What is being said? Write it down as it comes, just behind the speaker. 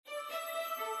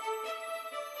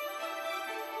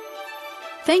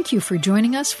Thank you for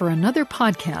joining us for another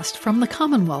podcast from the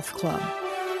Commonwealth Club.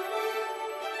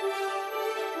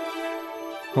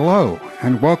 Hello,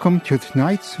 and welcome to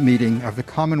tonight's meeting of the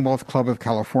Commonwealth Club of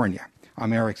California.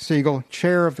 I'm Eric Siegel,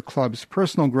 chair of the club's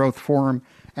Personal Growth Forum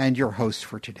and your host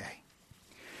for today.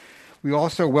 We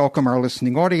also welcome our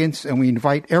listening audience, and we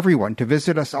invite everyone to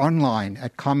visit us online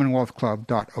at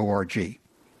commonwealthclub.org.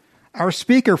 Our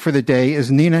speaker for the day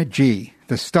is Nina G.,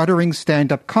 the stuttering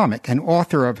stand-up comic and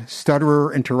author of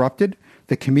Stutterer Interrupted,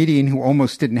 The Comedian Who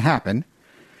Almost Didn't Happen,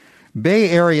 Bay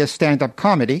Area Stand-Up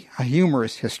Comedy, A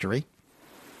Humorous History,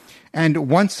 and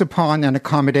Once Upon an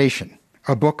Accommodation,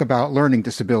 a book about learning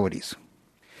disabilities.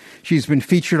 She's been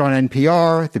featured on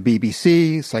NPR, the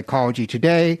BBC, Psychology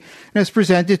Today, and is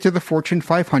presented to the Fortune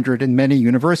 500 in many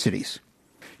universities.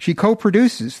 She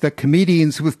co-produces the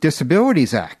Comedians with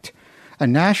Disabilities Act, a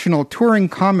national touring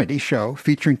comedy show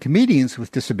featuring comedians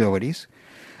with disabilities,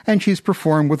 and she's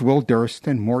performed with Will Durst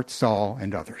and Mort Sahl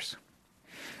and others.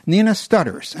 Nina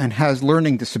stutters and has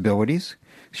learning disabilities.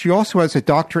 She also has a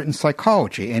doctorate in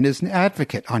psychology and is an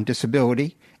advocate on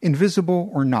disability, invisible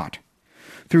or not.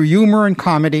 Through humor and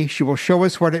comedy, she will show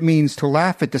us what it means to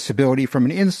laugh at disability from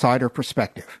an insider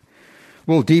perspective.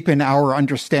 We'll deepen our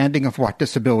understanding of what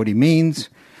disability means,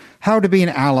 how to be an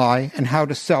ally, and how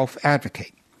to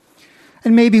self-advocate.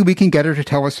 And maybe we can get her to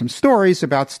tell us some stories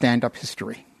about stand-up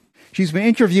history. She's been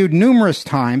interviewed numerous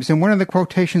times, and one of the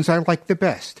quotations I like the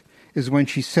best is when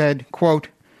she said, quote,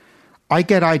 "I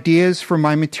get ideas for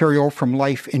my material from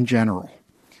life in general.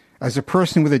 As a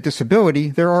person with a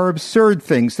disability, there are absurd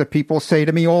things that people say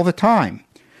to me all the time.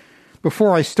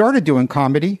 Before I started doing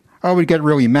comedy, I would get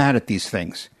really mad at these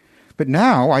things. But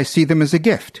now I see them as a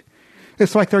gift.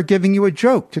 It's like they're giving you a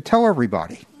joke to tell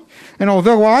everybody. And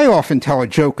although I often tell a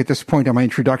joke at this point in my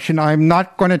introduction, I'm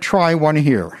not going to try one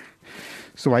here."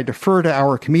 So I defer to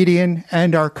our comedian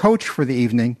and our coach for the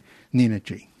evening, Nina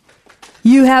G.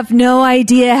 You have no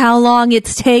idea how long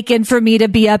it's taken for me to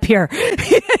be up here.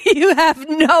 You have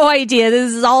no idea.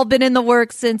 This has all been in the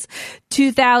works since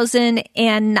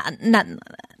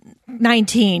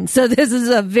 2019. So this is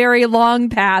a very long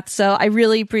path. So I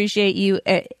really appreciate you,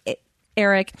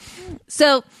 Eric.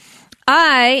 So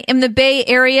I am the Bay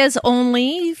Area's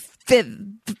only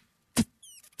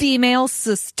female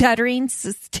stuttering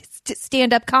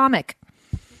stand-up comic.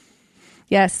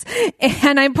 Yes.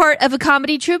 And I'm part of a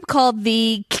comedy troupe called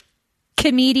the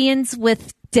Comedians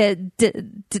with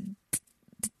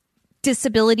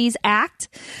Disabilities Act.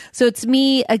 So it's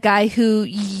me, a guy who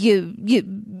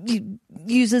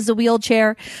uses a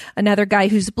wheelchair, another guy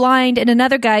who's blind, and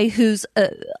another guy who's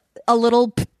a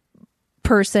little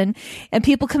person. And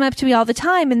people come up to me all the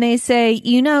time and they say,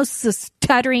 you know,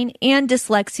 stuttering and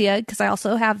dyslexia, because I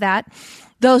also have that,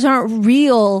 those aren't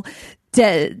real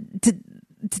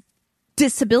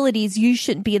disabilities. You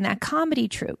shouldn't be in that comedy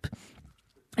troupe.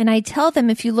 And I tell them,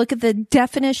 if you look at the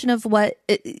definition of what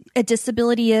a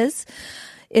disability is,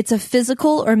 it's a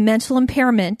physical or mental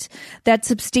impairment that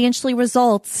substantially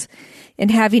results in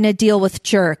having to deal with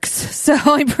jerks. So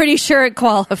I'm pretty sure it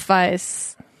qualifies.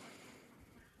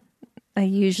 I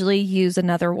usually use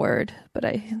another word, but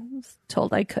I was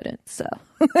told I couldn't. So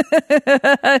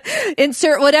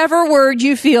insert whatever word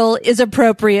you feel is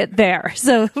appropriate there.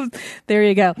 So there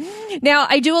you go. Now,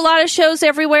 I do a lot of shows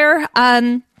everywhere,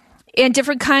 in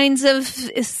different kinds of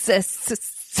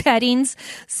settings.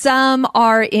 Some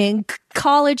are in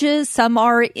colleges, some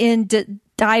are in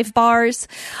dive bars.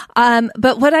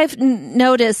 But what I've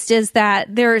noticed is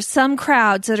that there are some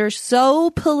crowds that are so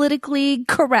politically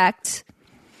correct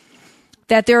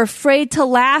that they're afraid to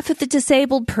laugh at the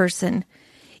disabled person,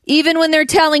 even when they're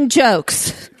telling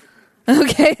jokes.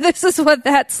 Okay, this is what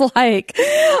that's like.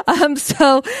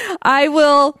 So I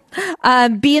will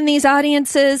be in these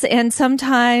audiences, and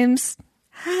sometimes,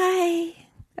 hi,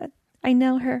 I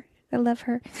know her, I love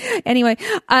her. Anyway,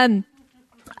 I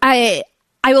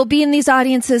will be in these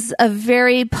audiences of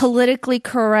very politically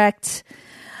correct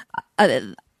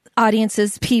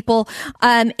audiences, people,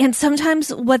 and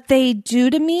sometimes what they do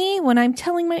to me when I'm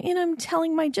telling my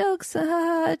jokes,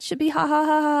 it should be ha ha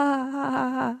ha ha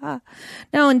ha ha.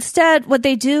 No, instead, what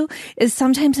they do is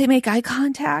sometimes they make eye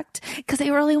contact because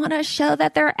they really want to show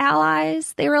that they're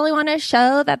allies. They really want to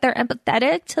show that they're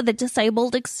empathetic to the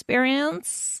disabled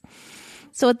experience.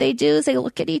 So what they do is they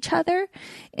look at each other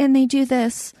and they do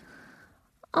this.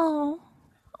 Oh.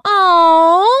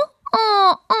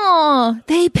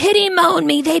 They pity moan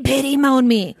me.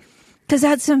 Because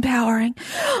that's empowering.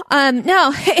 No. And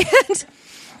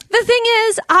the thing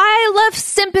is, I love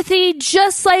sympathy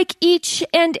just like each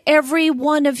and every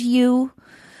one of you.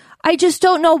 I just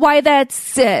don't know why that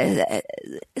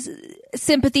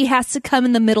sympathy has to come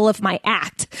in the middle of my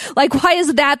act. Like, why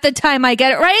is that the time I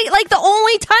get it, right? Like, the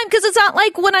only time, because it's not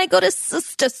like when I go to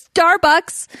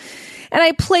Starbucks and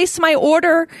I place my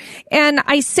order and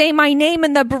I say my name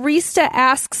and the barista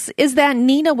asks, is that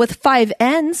Nina with 5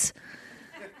 N's?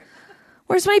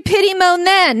 Where's my pity moan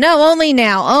then? No, only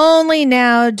now. Only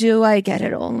now do I get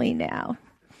it. Only now.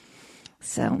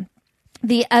 So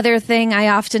the other thing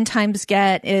I oftentimes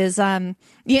get is, and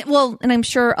I'm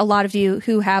sure a lot of you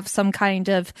who have some kind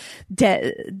of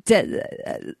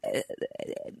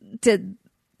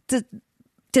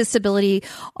disability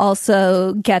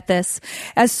also get this.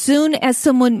 As soon as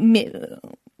someone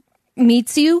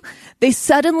meets you, they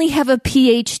suddenly have a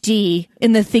PhD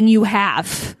in the thing you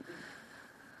have.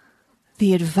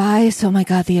 The advice, oh my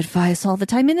God, the advice all the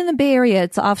time. And in the Bay Area,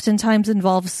 it's oftentimes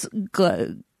involves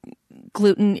gluten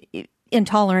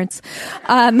intolerance.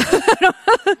 Yeah,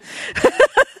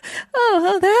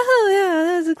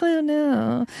 that's a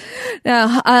gluten.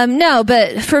 No,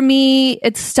 but for me,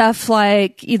 it's stuff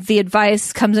like the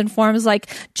advice comes in forms like,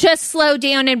 just slow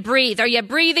down and breathe. Are you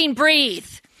breathing? Breathe.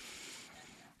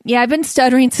 Yeah, I've been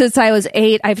stuttering since I was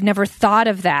 8. I've never thought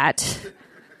of that.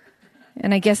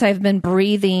 And I guess I've been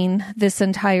breathing this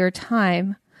entire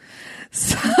time.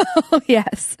 So,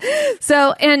 yes.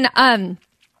 So, and,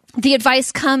 the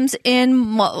advice comes in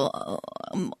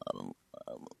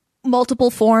multiple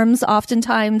forms.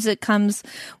 Oftentimes it comes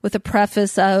with a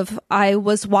preface of, I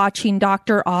was watching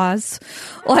Dr. Oz.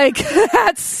 Like,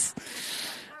 that's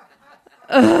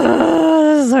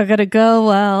not gonna go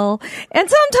well. And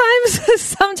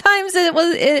sometimes it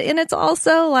was, and it's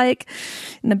also like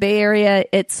in the Bay Area,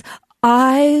 it's,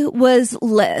 I was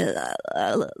listening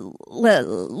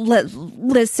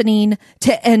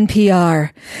to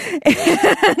NPR.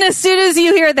 And as soon as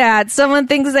you hear that, someone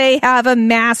thinks they have a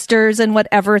master's in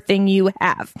whatever thing you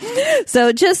have.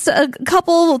 So just a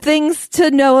couple things to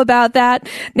know about that.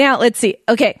 Now, let's see.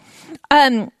 Okay.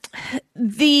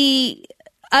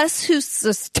 Us who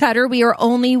stutter, we are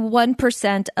only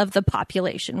 1% of the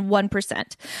population,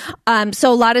 1%. So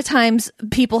a lot of times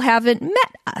people haven't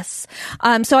met us.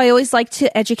 So I always like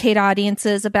to educate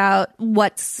audiences about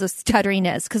what stuttering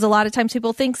is, because a lot of times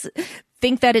people think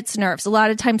that it's nerves. A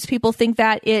lot of times people think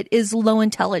that it is low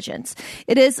intelligence.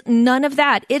 It is none of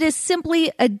that. It is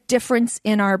simply a difference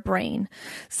in our brain.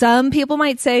 Some people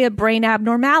might say a brain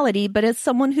abnormality, but as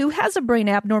someone who has a brain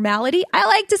abnormality, I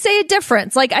like to say a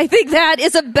difference. Like, I think that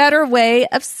is a better way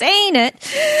of saying it.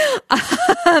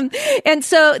 And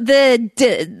so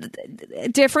the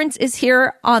difference is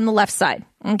here on the left side.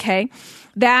 Okay.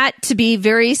 That, to be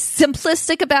very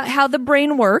simplistic about how the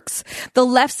brain works, the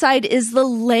left side is the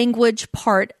language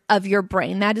part of your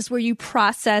brain. That is where you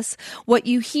process what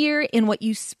you hear and what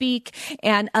you speak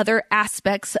and other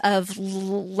aspects of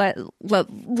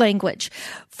language.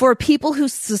 For people who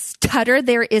stutter,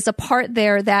 there is a part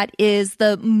there that is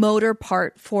the motor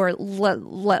part for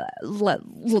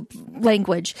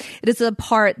language. It is a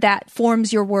part that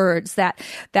forms your words, that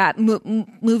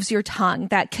moves your tongue,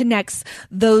 that connects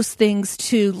those things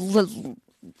to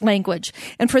language.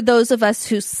 And for those of us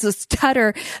who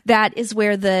stutter, that is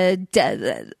where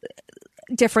the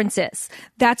difference is.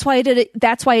 That's why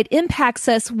it impacts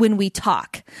us when we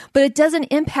talk, but it doesn't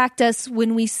impact us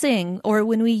when we sing or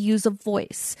when we use a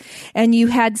voice. And you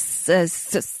had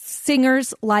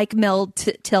singers like Mel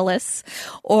Tillis,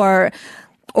 or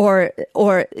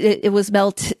it was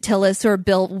Mel Tillis or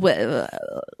Bill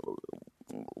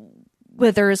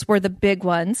Withers were the big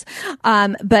ones.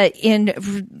 But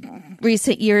in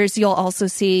recent years, you'll also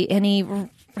see any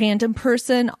random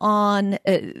person on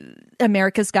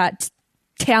America's Got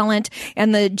Talent,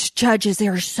 and the judges,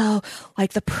 they're so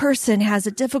like, the person has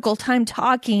a difficult time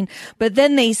talking, but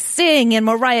then they sing, and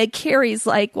Mariah Carey's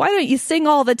like, why don't you sing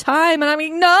all the time? And I'm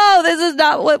like, no, this is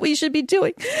not what we should be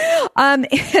doing.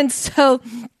 And so,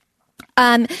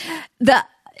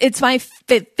 it's my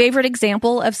favorite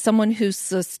example of someone who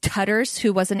stutters,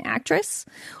 who was an actress,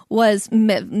 was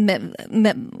Marilyn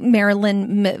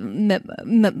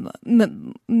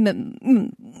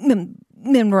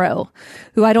Monroe,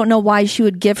 who I don't know why she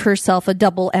would give herself a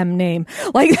double M name.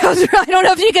 Like, I don't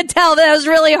know if you could tell that was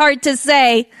really hard to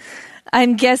say.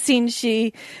 I'm guessing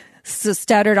she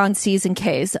stuttered on C's and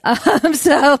K's.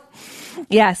 So,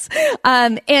 yes.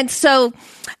 And so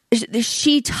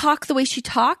she talked the way she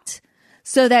talked,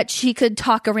 so that she could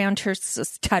talk around her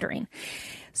stuttering.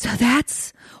 So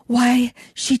that's why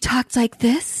she talked like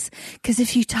this. Because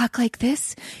if you talk like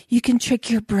this, you can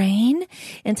trick your brain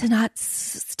into not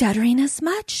stuttering as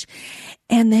much.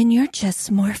 And then you're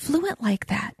just more fluent like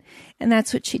that. And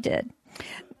that's what she did.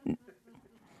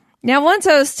 Now, once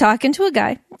I was talking to a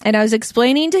guy and I was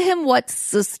explaining to him what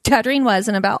stuttering was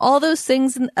and about all those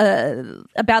things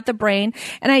about the brain.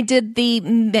 And I did the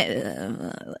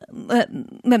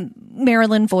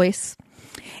Marilyn voice.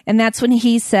 And that's when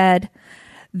he said,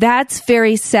 "That's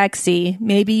very sexy.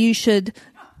 Maybe you should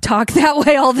talk that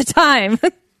way all the time."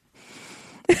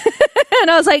 And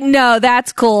I was like, no,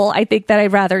 that's cool. I think that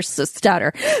I'd rather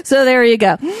stutter. So there you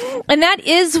go. And that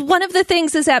is one of the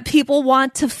things, is that people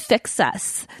want to fix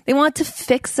us. They want to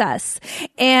fix us.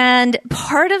 And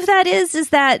part of that is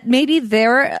that maybe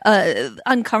they're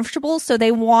uncomfortable, so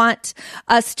they want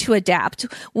us to adapt,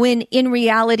 when in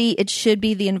reality, it should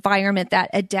be the environment that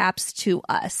adapts to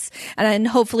us. And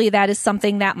hopefully that is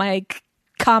something that my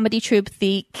comedy troupe,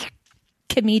 the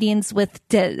Comedians with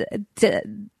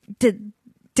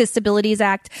Disabilities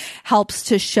Act, helps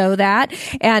to show that.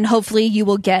 And hopefully you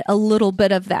will get a little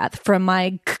bit of that from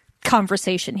my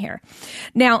conversation here.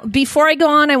 Now, before I go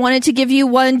on, I wanted to give you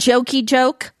one jokey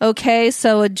joke. Okay.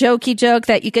 So a jokey joke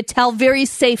that you could tell, very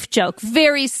safe joke.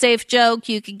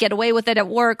 You could get away with it at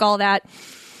work, all that.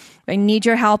 I need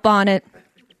your help on it.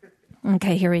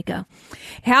 Okay, here we go.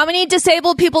 How many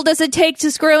disabled people does it take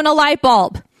to screw in a light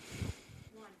bulb?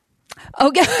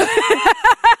 Okay.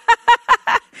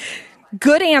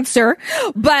 Good answer,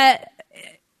 but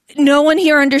no one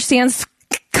here understands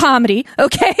comedy.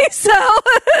 Okay,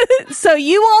 so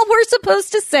you all were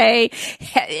supposed to say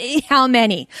how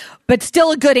many, but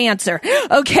still a good answer.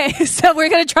 Okay, so we're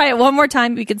going to try it one more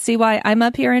time. You can see why I'm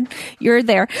up here and you're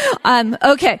there.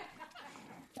 Okay,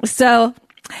 so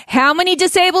how many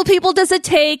disabled people does it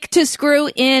take to screw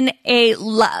in a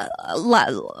light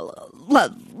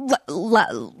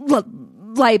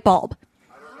bulb?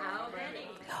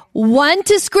 One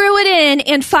to screw it in,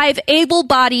 and 5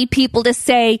 able-bodied people to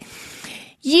say,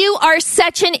 "You are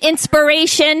such an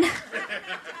inspiration."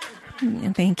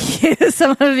 Thank you.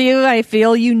 Some of you, I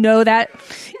feel you know that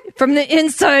from the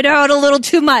inside out a little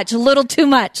too much. And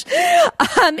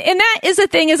that is the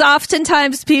thing, is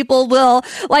oftentimes people will,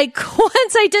 like,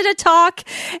 once I did a talk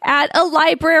at a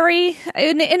library,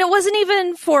 and it wasn't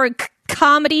even for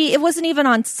comedy. It wasn't even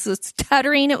on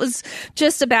stuttering. It was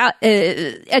just about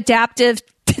adaptive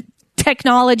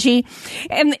technology.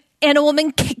 And a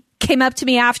woman came up to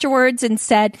me afterwards and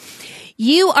said,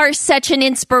 "You are such an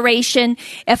inspiration.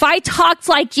 If I talked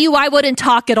like you, I wouldn't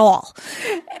talk at all."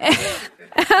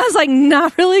 I was like,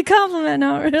 not really a compliment.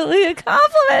 No,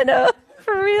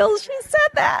 for real. She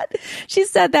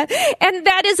said that. And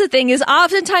that is the thing, is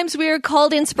oftentimes we are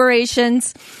called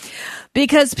inspirations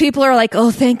because people are like,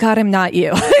 "Oh, thank God I'm not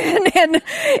you."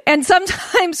 and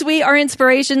sometimes we are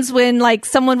inspirations when, like,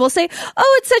 someone will say,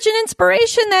 "Oh, it's such an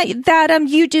inspiration that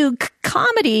you do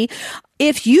comedy.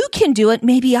 If you can do it,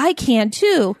 maybe I can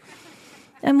too."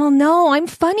 And well, no, I'm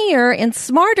funnier and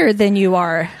smarter than you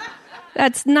are.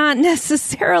 That's not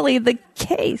necessarily the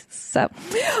case. So,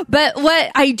 but what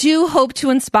I do hope to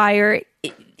inspire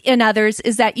in others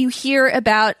is that you hear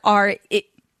about our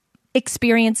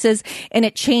experiences, and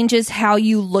it changes how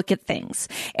you look at things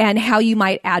and how you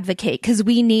might advocate, because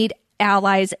we need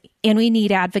allies and we need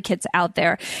advocates out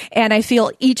there. And I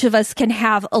feel each of us can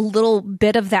have a little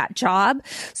bit of that job,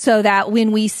 so that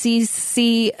when we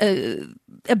see a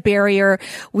barrier,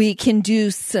 we can do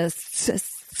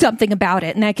something about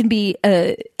it. And that can be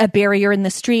a barrier in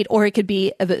the street, or it could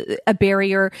be a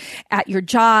barrier at your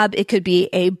job. It could be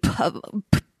a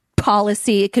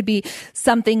policy. It could be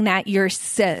something that your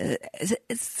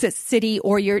city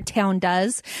or your town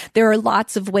does. There are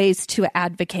lots of ways to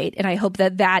advocate, and I hope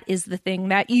that is the thing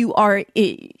that you are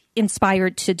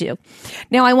inspired to do.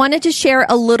 Now, I wanted to share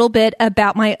a little bit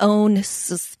about my own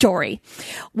story.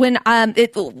 When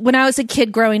I was a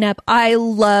kid growing up, I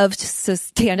loved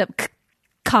stand-up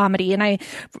comedy, and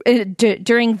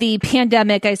during the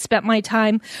pandemic, I spent my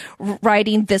time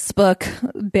writing this book,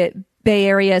 Bay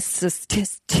Area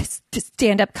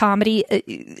stand-up comedy,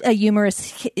 a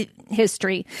humorous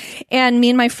history. And me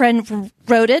and my friend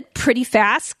wrote it pretty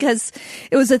fast, because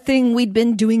it was a thing we'd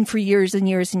been doing for years and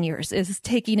years and years, is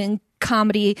taking in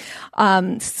comedy,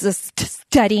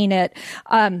 studying it.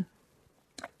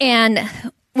 And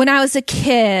when I was a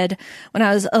kid, when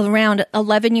I was around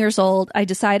 11 years old, I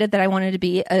decided that I wanted to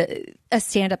be a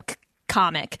stand-up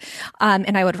comic.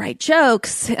 And I would write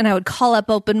jokes, and I would call up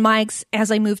open mics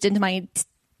as I moved into my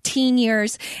teen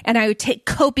years, and I would take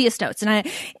copious notes. And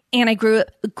I grew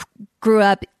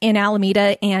up in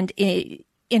Alameda and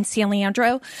in San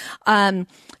Leandro.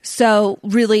 So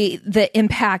really the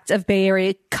impact of Bay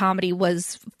Area comedy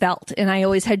was felt. And I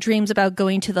always had dreams about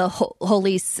going to the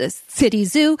Holy City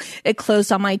Zoo. It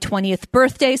closed on my 20th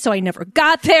birthday, so I never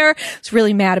got there. I was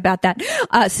really mad about that,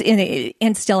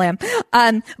 and still am.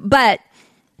 But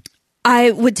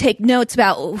I would take notes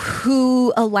about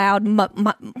who allowed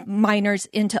minors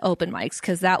into open mics,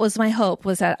 because that was my hope,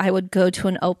 was that I would go to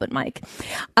an open mic.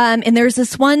 And there's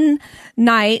this one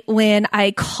night when I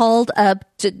called up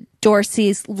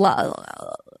Dorsey's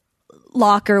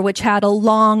Locker, which had a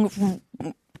long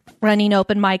running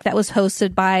open mic that was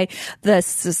hosted by the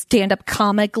stand-up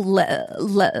comic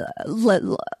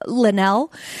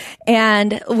Linnell.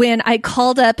 And when I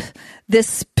called up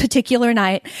this particular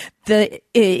night,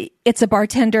 It's a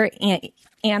Bartender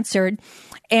answered,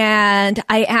 and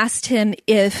I asked him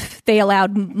if they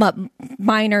allowed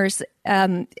minors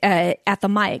at the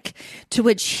mic, to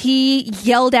which he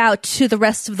yelled out to the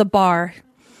rest of the bar,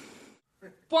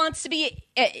 "Wants to be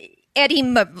Eddie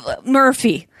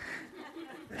Murphy."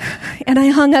 And I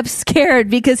hung up scared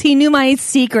because he knew my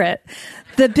secret.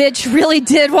 The bitch really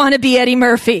did want to be Eddie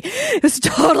Murphy. It was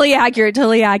totally accurate.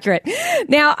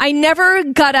 Now, I never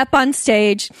got up on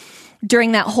stage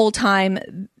during that whole time,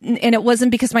 and it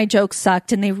wasn't because my jokes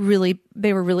sucked and they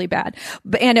were really bad.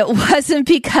 And it wasn't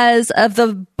because of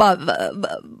the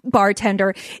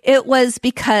bartender. It was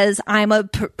because I'm a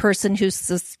person who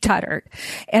stuttered,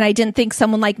 and I didn't think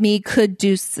someone like me could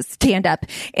do stand up.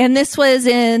 And this was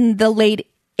in the late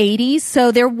 80s,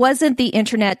 so there wasn't the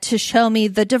internet to show me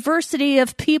the diversity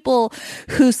of people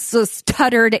who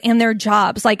stuttered in their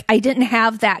jobs. Like, I didn't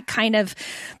have that kind of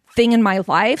thing in my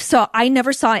life, so I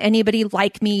never saw anybody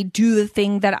like me do the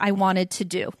thing that I wanted to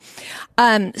do.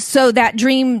 So that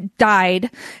dream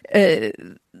died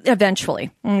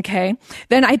eventually. Okay,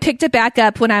 then I picked it back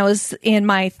up when I was in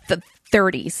my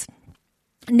 30s.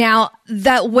 Now,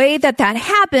 the way that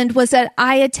happened was that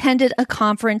I attended a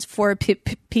conference for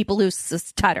people who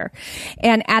stutter.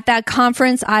 And at that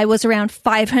conference, I was around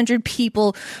 500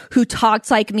 people who talked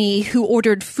like me, who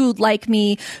ordered food like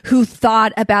me, who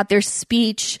thought about their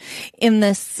speech in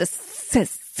the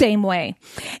same way.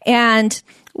 And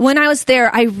when I was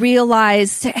there, I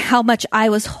realized how much I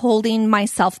was holding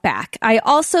myself back. I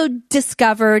also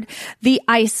discovered the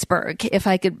iceberg. If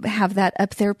I could have that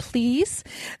up there, please.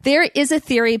 There is a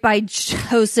theory by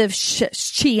Joseph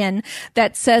Sheehan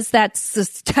that says that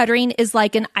stuttering is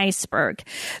like an iceberg.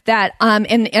 That,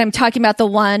 and I'm talking about the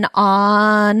one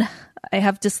on, I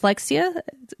have dyslexia.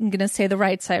 I'm going to say the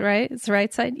right side, right? It's the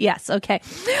right side? Yes. Okay.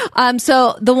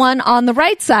 So the one on the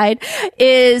right side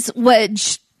is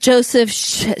what Joseph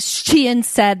Sheehan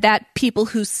said that people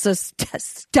who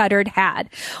stuttered had,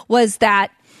 was that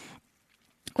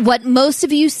what most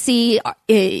of you see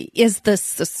is the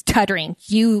stuttering.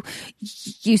 You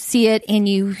see it and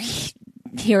you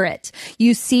hear it.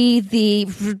 You see the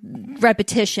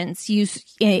repetitions,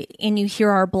 and you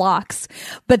hear our blocks,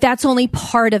 but that's only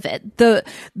part of it. The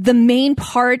main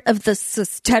part of the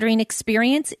stuttering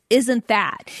experience isn't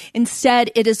that.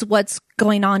 Instead, it is what's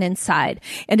going on inside,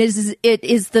 and it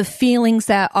is the feelings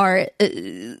that are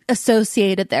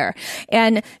associated there.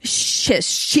 And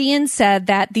Sheehan said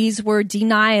that these were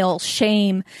denial,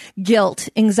 shame, guilt,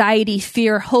 anxiety,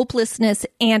 fear, hopelessness,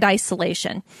 and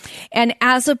isolation. And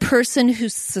as a person who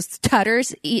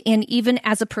stutters, and even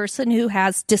as a person who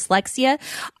has dyslexia,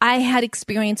 I had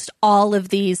experienced all of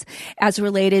these as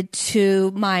related to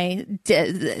my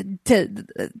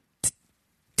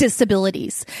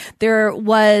disabilities. There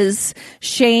was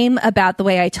shame about the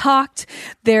way I talked.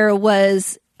 There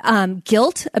was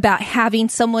guilt about having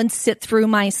someone sit through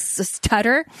my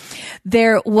stutter.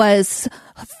 There was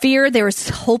fear. There was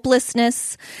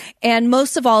hopelessness. And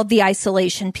most of all, the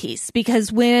isolation piece.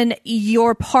 Because when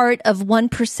you're part of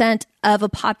 1% of a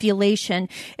population,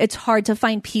 it's hard to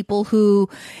find people who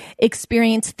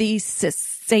experience these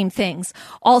same things.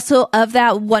 Also, of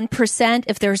that 1%,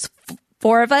 if there's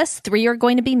 4 of us, 3 are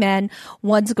going to be men,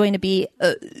 1's going to be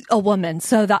a woman.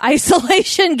 So the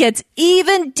isolation gets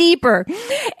even deeper.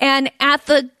 And at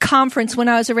the conference, when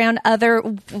I was around other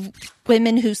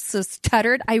women who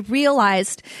stuttered, I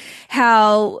realized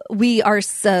how we are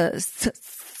socialized,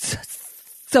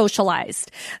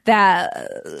 that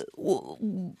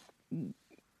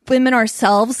women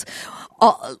ourselves,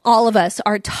 all of us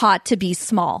are taught to be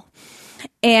small.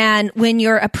 And when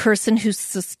you're a person who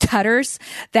stutters,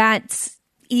 that's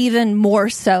even more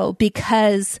so,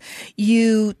 because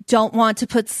you don't want to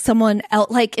put someone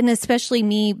else, like, and especially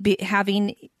me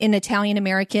having an Italian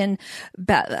American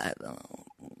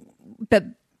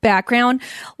background,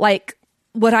 like,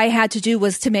 what I had to do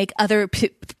was to make other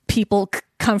people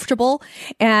comfortable.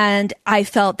 And I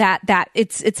felt that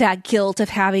it's that guilt of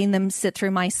having them sit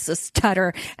through my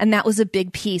stutter. And that was a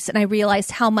big piece. And I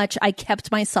realized how much I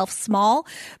kept myself small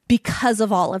because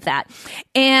of all of that.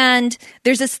 And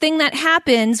there's this thing that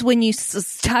happens when you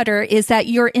stutter is that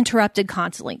you're interrupted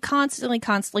constantly.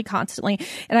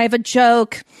 And I have a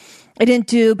joke I didn't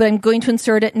do, but I'm going to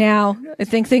insert it now. I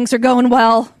think things are going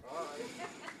well.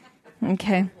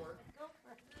 Okay.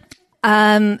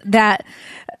 That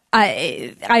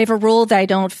I have a rule that I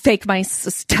don't fake my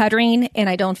stuttering and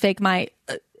I don't fake my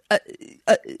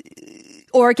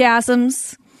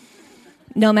orgasms,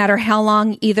 no matter how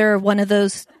long either one of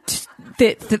those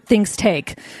things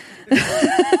take.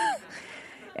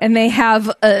 And they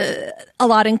have a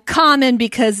lot in common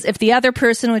because if the other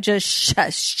person would just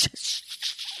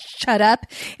shut up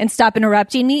and stop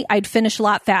interrupting me, I'd finish a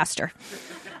lot faster.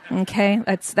 Okay,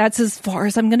 that's as far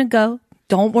as I'm going to go.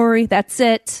 Don't worry, that's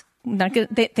it. I'm not gonna,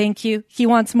 thank you. He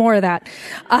wants more of that.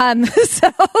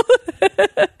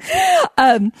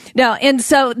 No, and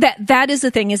so that is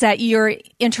the thing, is that you're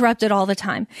interrupted all the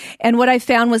time. And what I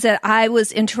found was that I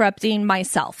was interrupting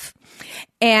myself.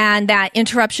 And that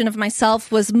interruption of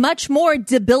myself was much more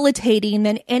debilitating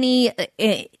than any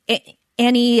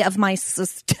of my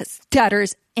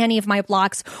stutters, any of my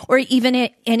blocks, or even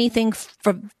anything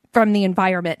from the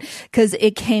environment, because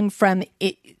it came from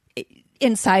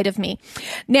inside of me.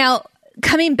 Now,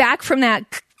 coming back from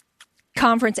that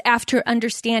conference after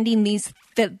understanding these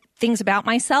things about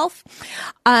myself,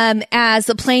 as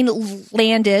the plane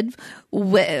landed,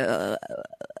 when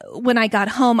I got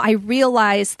home, I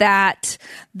realized that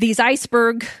these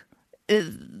iceberg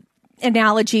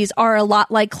analogies are a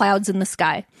lot like clouds in the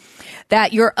sky,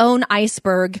 that your own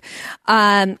iceberg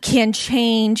can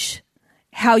change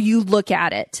how you look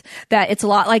at it, that it's a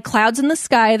lot like clouds in the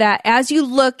sky, that as you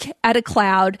look at a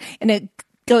cloud and it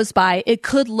goes by, it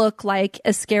could look like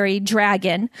a scary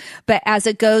dragon, but as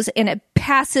it goes and it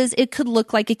passes, it could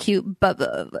look like a cute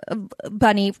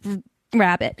bunny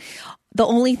rabbit. The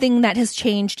only thing that has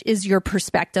changed is your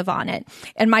perspective on it.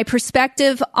 And my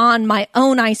perspective on my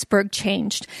own iceberg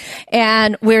changed.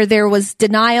 And where there was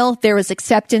denial, there was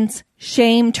acceptance,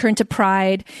 shame turned to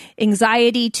pride,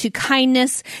 anxiety to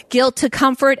kindness, guilt to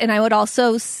comfort, and I would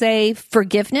also say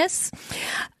forgiveness,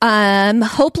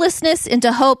 hopelessness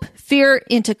into hope, fear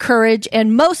into courage,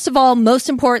 and most of all, most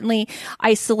importantly,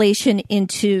 isolation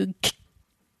into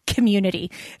community.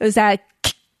 It was that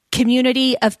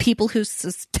community of people who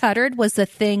stuttered was the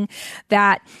thing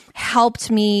that helped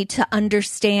me to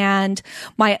understand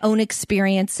my own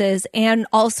experiences and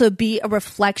also be a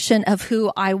reflection of who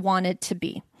I wanted to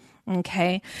be.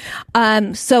 Okay.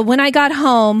 So when I got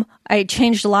home, I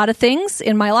changed a lot of things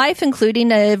in my life,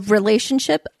 including a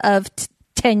relationship of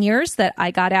 10 years that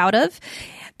I got out of,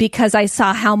 because I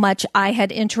saw how much I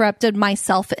had interrupted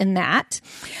myself in that.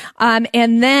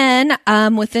 And then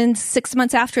within 6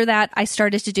 months after that, I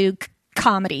started to do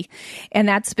comedy. And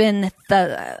that's been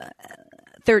the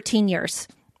 13 years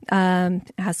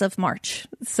as of March.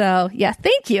 So, yeah,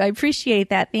 thank you. I appreciate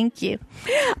that. Thank you.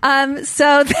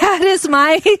 So that is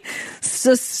my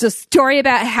story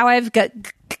about how I've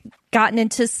gotten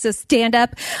into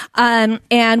stand-up,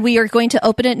 and we are going to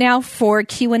open it now for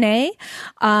Q&A.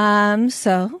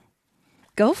 So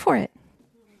go for it.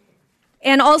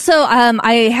 And also,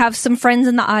 I have some friends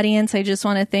in the audience. I just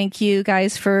want to thank you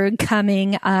guys for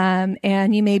coming,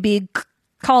 and you may be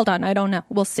called on. I don't know.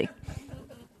 We'll see.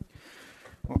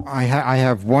 Well, I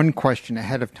have one question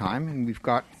ahead of time, and we've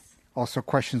got also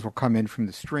questions will come in from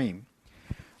the stream.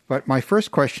 But my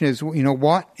first question is,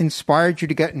 what inspired you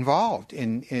to get involved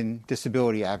in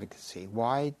disability advocacy?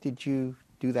 Why did you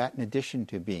do that in addition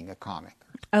to being a comic?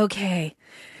 Okay.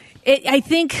 I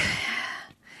think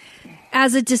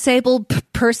as a disabled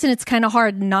person, it's kind of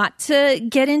hard not to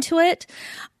get into it.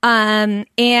 And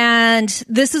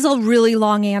this is a really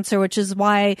long answer, which is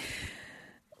why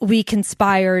we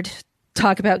conspired.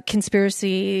 Talk about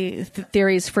conspiracy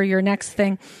theories for your next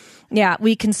thing. Yeah,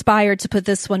 we conspired to put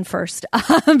this one first.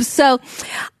 So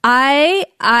I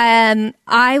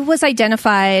was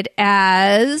identified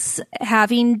as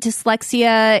having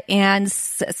dyslexia and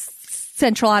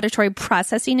central auditory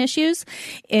processing issues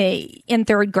in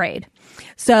third grade.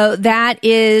 So that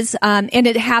is, and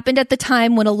it happened at the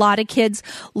time when a lot of kids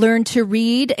learn to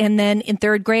read, and then in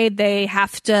third grade, they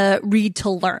have to read to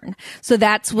learn. So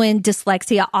that's when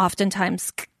dyslexia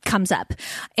oftentimes comes up.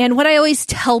 And what I always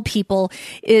tell people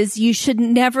is you should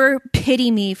never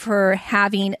pity me for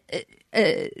having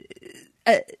a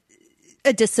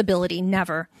disability,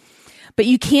 never. But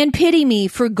you can pity me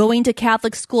for going to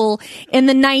Catholic school in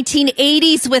the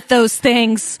 1980s with those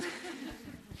things.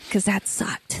 because that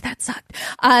sucked.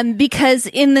 Because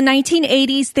in the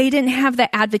 1980s, they didn't have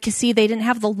the advocacy. They didn't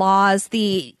have the laws.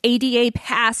 The ADA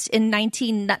passed in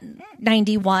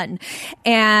 1991.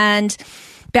 And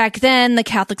back then, the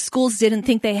Catholic schools didn't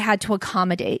think they had to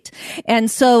accommodate. And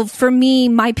so for me,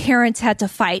 my parents had to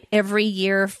fight every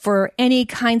year for any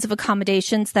kinds of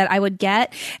accommodations that I would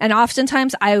get. And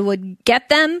oftentimes I would get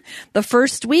them the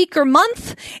first week or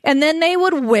month, and then they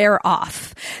would wear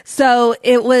off. So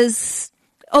it was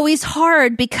always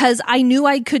hard because I knew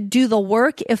I could do the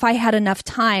work if I had enough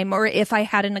time or if I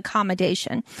had an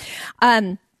accommodation.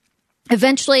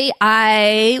 Eventually,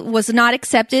 I was not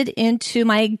accepted into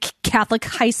my Catholic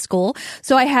high school,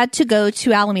 so I had to go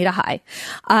to Alameda High.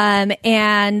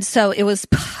 And so it was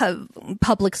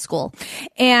public school.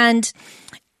 And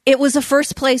it was the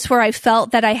first place where I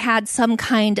felt that I had some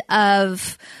kind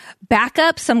of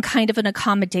backup, some kind of an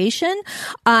accommodation,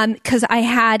 because I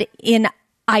had in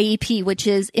IEP, which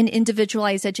is an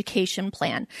individualized education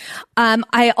plan.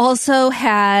 I also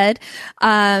had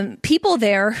people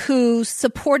there who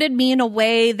supported me in a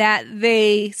way that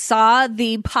they saw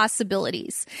the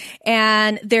possibilities.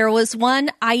 And there was one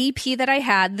IEP that I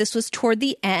had. This was toward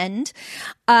the end.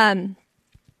 And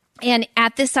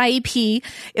at this IEP,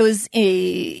 it was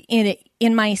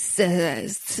in my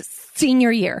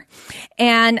senior year.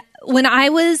 And when I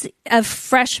was a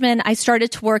freshman, I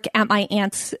started to work at my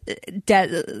aunt's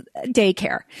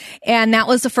daycare. And that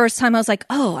was the first time I was like,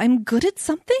 oh, I'm good at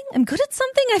something?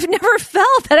 I've never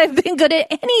felt that I've been good at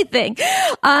anything.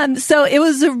 So it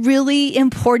was a really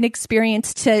important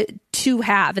experience to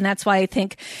have. And that's why I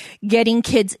think getting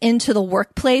kids into the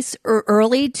workplace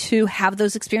early to have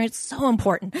those experiences is so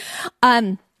important.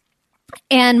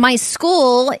 And my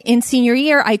school in senior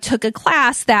year, I took a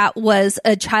class that was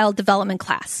a child development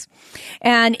class.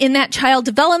 And in that child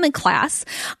development class,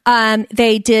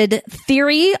 they did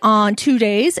theory on 2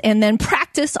 days and then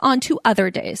practice on 2 other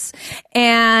days.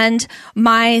 And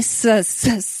my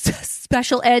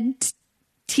special ed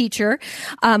teacher,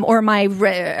 or my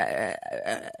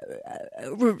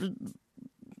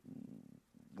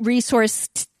resource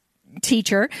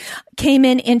teacher came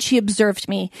in and she observed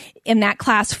me in that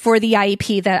class for the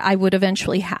IEP that I would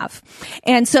eventually have.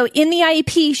 And so in the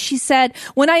IEP, she said,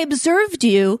 when I observed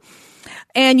you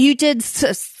and you did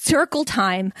circle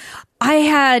time, I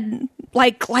had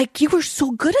like you were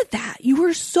so good at that. You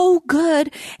were so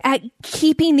good at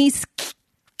keeping these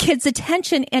kids'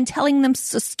 attention and telling them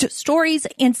stories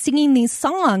and singing these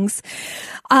songs.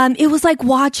 It was like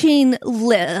watching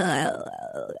Lily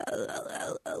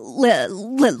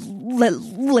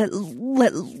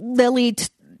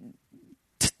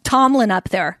Tomlin up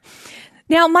there.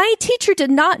 Now, my teacher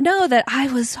did not know that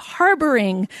I was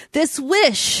harboring this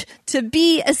wish to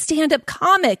be a stand-up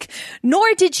comic,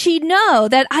 nor did she know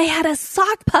that I had a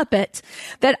sock puppet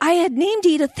that I had named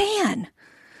Edith Ann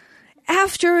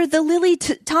after the Lily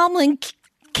Tomlin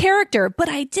character, but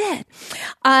I did.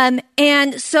 And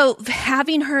so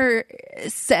having her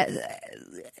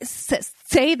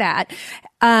say that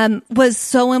was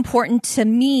so important to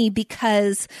me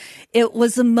because it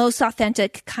was the most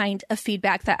authentic kind of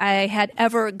feedback that I had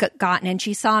ever gotten. And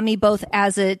she saw me both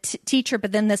as a teacher,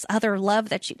 but then this other love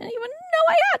that she didn't even know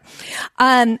I had.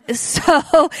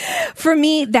 So for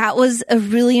me, that was a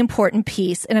really important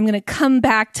piece. And I'm going to come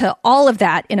back to all of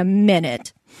that in a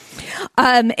minute.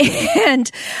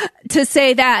 And to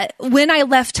say that when I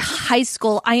left high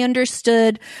school, I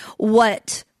understood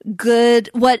what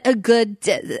a good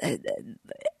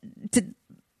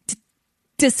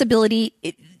disability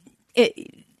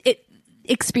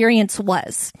experience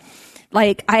was.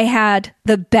 Like, I had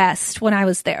the best when I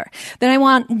was there. Then I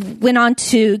went on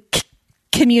to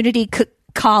community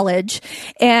college,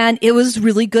 and it was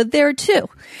really good there too.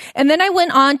 And then I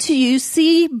went on to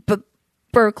UC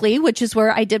Berkeley, which is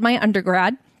where I did my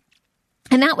undergrad,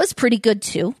 and that was pretty good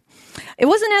too. It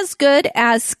wasn't as good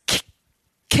as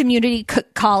community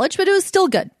college, but it was still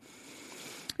good.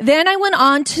 Then I went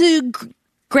on to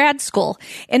grad school,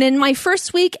 and in my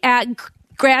first week at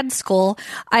grad school,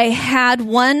 I had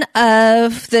one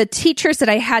of the teachers that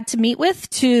I had to meet with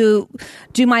to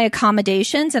do my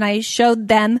accommodations, and I showed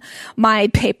them my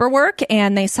paperwork,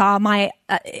 and they saw my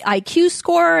IQ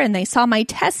score, and they saw my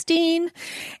testing,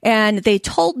 and they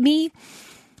told me,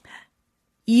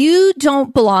 you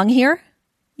don't belong here.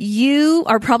 You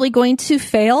are probably going to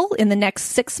fail in the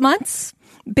next 6 months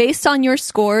based on your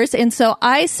scores, and so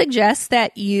I suggest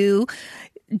that you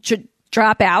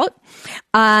drop out,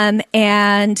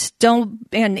 and don't,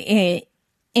 and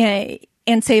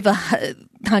save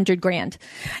 $100,000.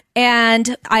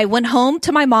 And I went home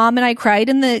to my mom and I cried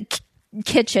in the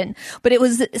kitchen, but it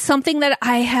was something that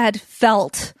I had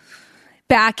felt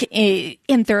back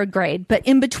in third grade. But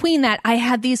in between that, I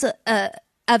had these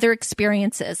other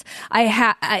experiences.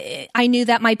 I knew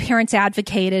that my parents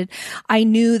advocated. I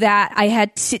knew that I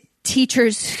had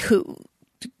teachers who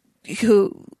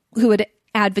had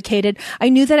advocated. I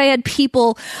knew that I had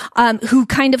people who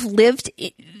kind of lived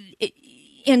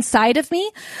inside of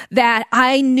me, that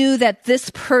I knew that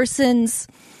this person's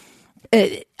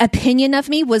opinion of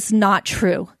me was not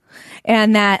true,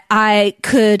 and that I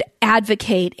could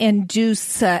advocate and do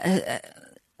something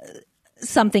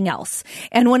else.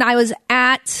 And when I was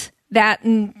at that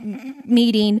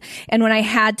meeting, and when I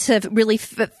had to really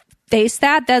face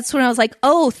that, that's when I was like,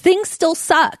 oh, things still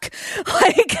suck.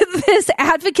 Like this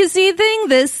advocacy thing,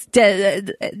 this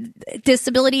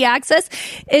disability access,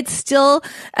 it's still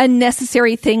a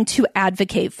necessary thing to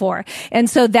advocate for. And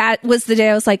so that was the day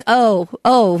I was like, oh,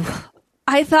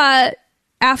 I thought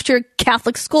after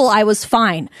Catholic school I was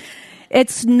fine.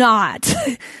 It's not.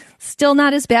 Still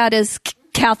not as bad as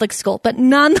Catholic school, but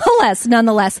nonetheless.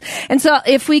 And so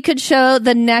if we could show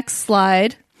the next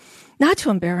slide, not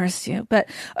to embarrass you, but,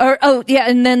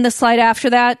 and then the slide after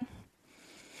that.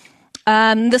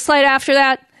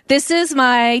 This is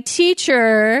my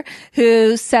teacher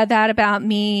who said that about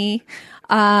me,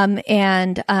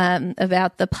 and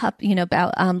about the pup,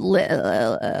 about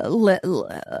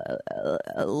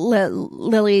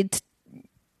Lily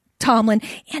Tomlin,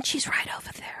 and she's right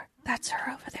over there. That's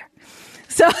her over there.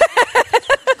 So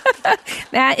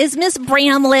that is Miss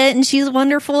Bramlett, and she's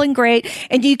wonderful and great.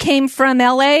 And you came from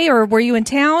LA, or were you in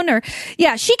town? Or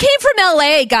yeah, she came from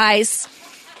LA, guys.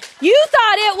 You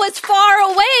thought it was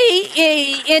far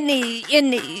away in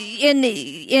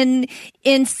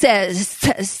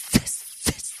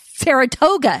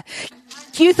Saratoga.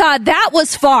 You thought that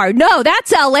was far. No,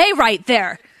 that's LA right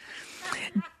there.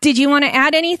 Did you want to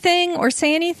add anything or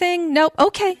say anything? Nope.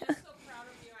 Okay.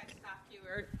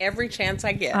 Every chance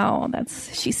I get. Oh,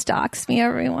 she stalks me,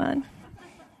 everyone.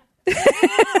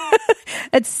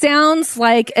 It sounds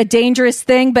like a dangerous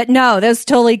thing, but no, that's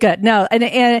totally good. No,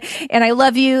 and I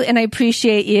love you and I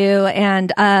appreciate you,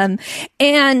 and I'm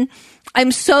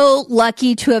so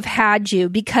lucky to have had you,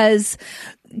 because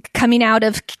coming out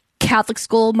of Catholic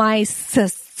school, my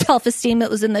self-esteem, it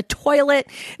was in the toilet.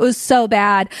 It was so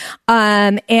bad.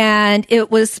 And it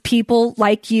was people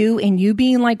like you, and you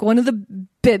being like one of the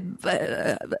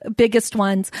biggest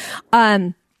ones,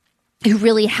 who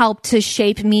really helped to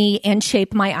shape me and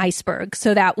shape my iceberg,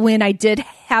 so that when I did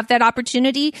have that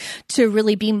opportunity to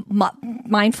really be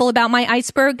mindful about my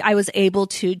iceberg, I was able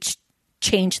to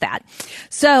change that.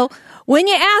 So when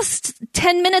you asked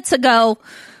 10 minutes ago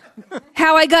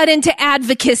how I got into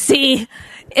advocacy,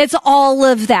 it's all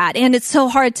of that. And it's so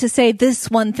hard to say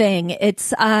this one thing.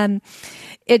 It's like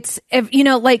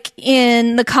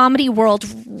in the comedy world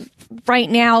right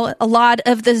now, a lot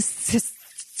of the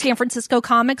San Francisco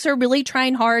comics are really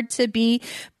trying hard to be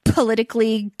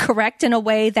politically correct in a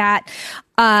way that,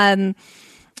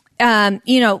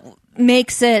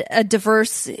 makes it a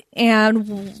diverse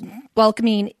and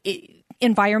welcoming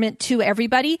environment to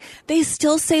everybody. They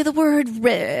still say the word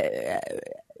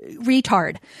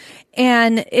retard.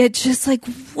 And it's just like,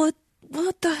 what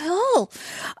the hell?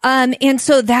 And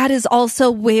so that is also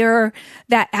where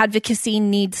that advocacy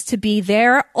needs to be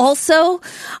there. Also,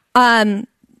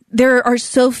 there are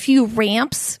so few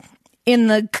ramps in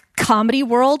the comedy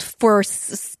world for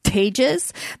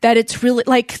stages that it's really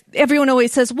like everyone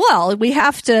always says, well, we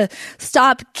have to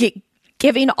stop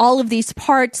giving all of these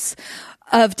parts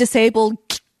of disabled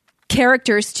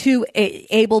characters to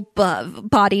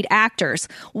able-bodied actors.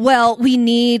 Well, we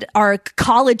need our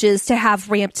colleges to have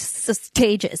ramped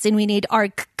stages, and we need our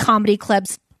comedy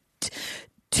clubs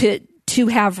to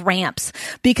have ramps,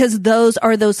 because those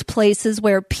are those places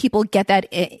where people get that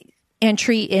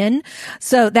entry in.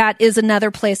 So that is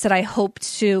another place that I hope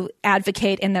to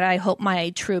advocate, and that I hope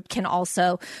my troupe can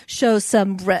also show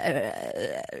some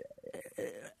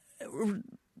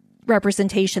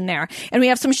representation there. And we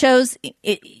have some shows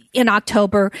in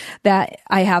October that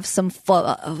I have some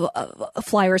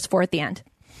flyers for at the end.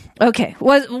 Okay,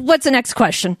 what's the next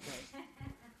question?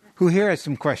 Who here has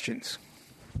some questions?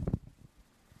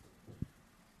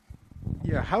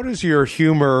 Yeah, how does your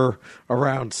humor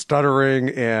around stuttering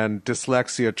and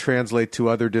dyslexia translate to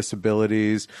other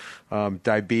disabilities,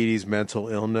 diabetes, mental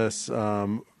illness,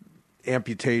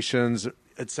 amputations,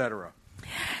 etc.?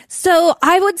 So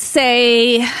I would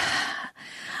say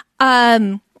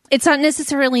it's not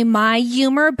necessarily my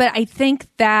humor, but I think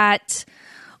that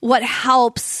what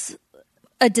helps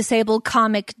a disabled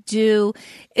comic do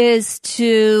is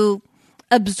to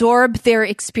absorb their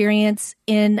experience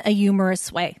in a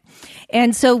humorous way.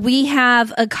 And so we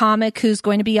have a comic who's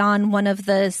going to be on one of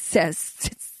the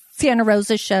Santa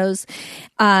Rosa shows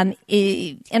in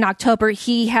October.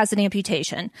 He has an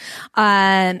amputation.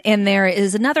 And there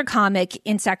is another comic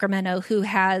in Sacramento who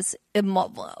has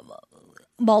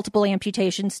multiple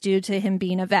amputations due to him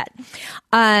being a vet.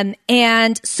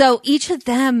 And so each of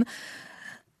them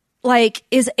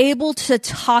is able to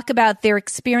talk about their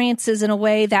experiences in a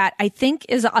way that I think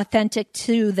is authentic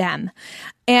to them.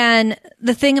 And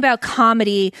the thing about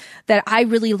comedy that I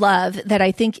really love, that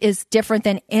I think is different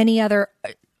than any other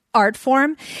art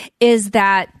form, is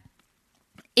that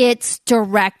it's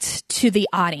direct to the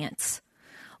audience.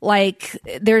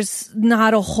 There's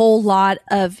not a whole lot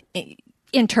of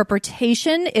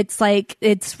interpretation. It's right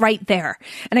there.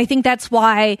 And I think that's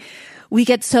why we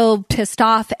get so pissed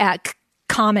off at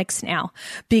comics now,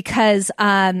 because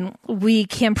we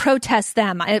can protest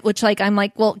them, which I'm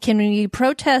like, well, can we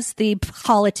protest the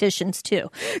politicians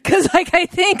too? Because I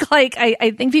think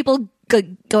people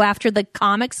go after the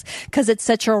comics because it's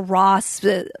such a raw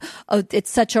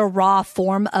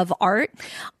form of art.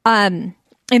 And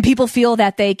people feel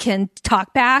that they can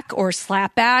talk back or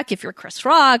slap back if you're Chris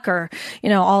Rock or,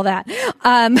 all that.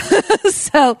 And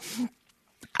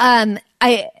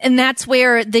that's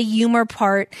where the humor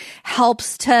part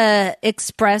helps to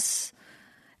express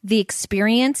the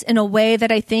experience in a way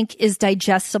that I think is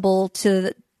digestible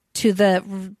to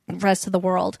the rest of the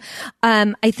world.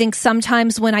 I think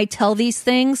sometimes when I tell these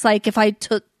things, if I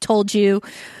told you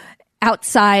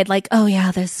outside, oh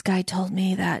yeah, this guy told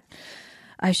me that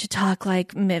I should talk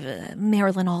like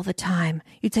Marilyn all the time,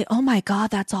 you'd say, oh my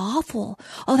God, that's awful.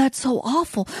 Oh, that's so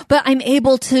awful. But I'm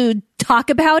able to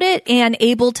talk about it and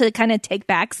able to kind of take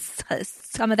back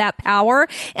some of that power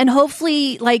and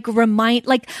hopefully remind,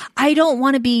 I don't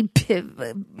want to be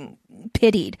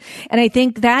pitied. And I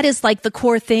think that is the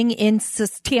core thing in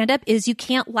stand-up is you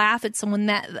can't laugh at someone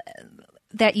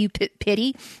that you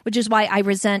pity, which is why I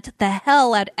resent the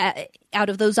hell out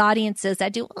of those audiences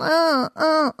that do,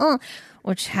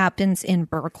 which happens in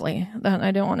Berkeley. That I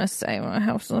don't want to say my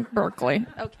house in Berkeley.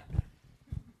 Okay.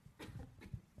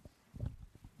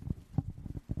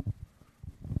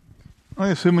 I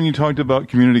assume when you talked about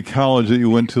community college that you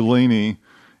went to Laney,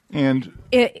 and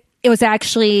it was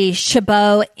actually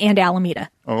Chabot and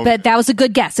Alameda. Oh, okay. But that was a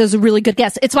good guess. It was a really good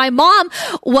guess. It's my mom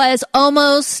was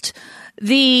almost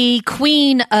the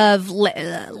queen of Laney.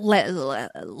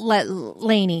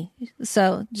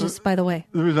 So, just by the way.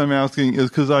 The reason I'm asking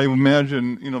is because I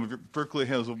imagine, Berkeley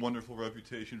has a wonderful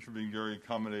reputation for being very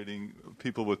accommodating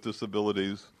people with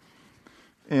disabilities.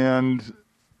 And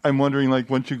I'm wondering,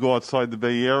 once you go outside the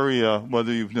Bay Area,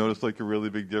 whether you've noticed, a really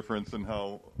big difference in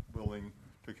how willing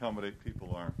to accommodate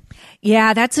people are.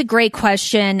 Yeah, that's a great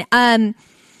question. And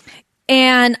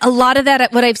a lot of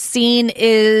that, what I've seen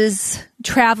is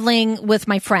traveling with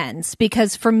my friends,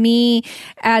 because for me,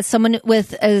 as someone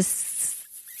with a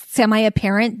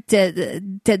semi-apparent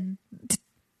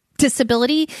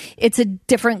disability, it's a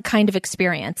different kind of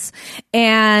experience.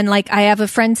 And I have a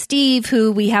friend, Steve,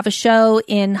 who we have a show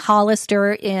in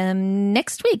Hollister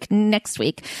next week.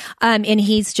 And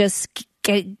he's just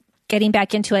getting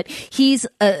back into it. He's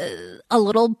a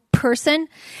little person,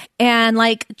 and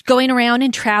going around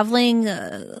and traveling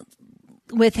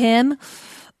with him,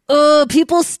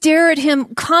 people stare at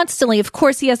him constantly. Of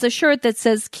course, he has a shirt that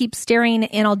says "Keep staring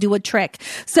and I'll do a trick."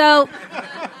 So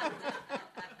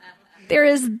there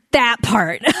is that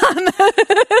part.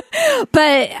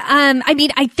 But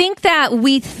I think that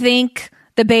we think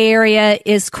the Bay Area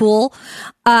is cool.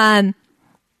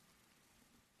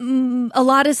 A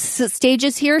lot of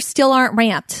stages here still aren't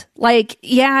ramped.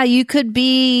 Yeah, you could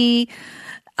be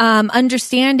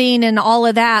understanding and all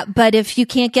of that, but if you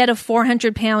can't get a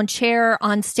 400-pound chair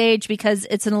on stage because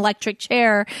it's an electric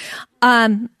chair,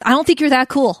 I don't think you're that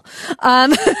cool.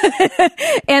 And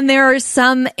there are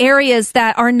some areas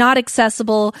that are not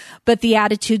accessible, but the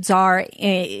attitudes are,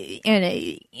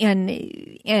 and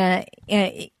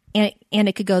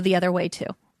it could go the other way too.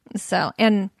 So,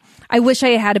 and I wish I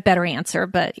had a better answer,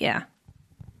 but yeah.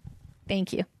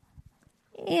 Thank you.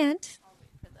 And I'll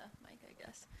wait for the mic, I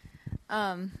guess.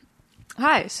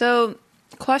 Hi. So,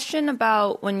 question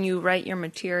about when you write your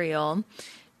material,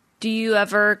 do you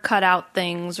ever cut out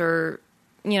things or,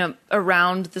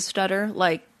 around the stutter,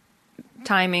 like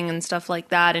timing and stuff like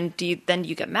that? And do you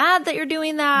get mad that you're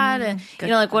doing that? And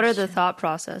what are the thought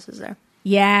processes there?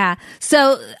 Yeah.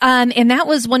 So, and that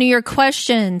was one of your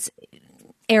questions.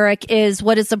 Eric, is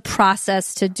what is the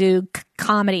process to do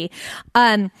comedy?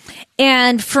 And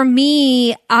for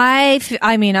me, I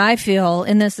feel,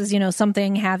 and this is,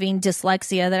 something having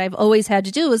dyslexia that I've always had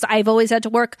to do, is I've always had to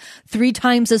work 3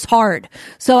 times as hard.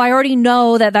 So I already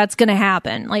know that that's going to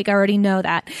happen. Like, I already know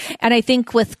that. And I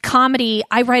think with comedy,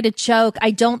 I write a joke.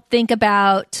 I don't think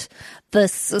about the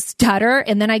stutter,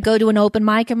 and then I go to an open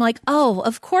mic. I'm like, oh,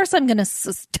 of course I'm going to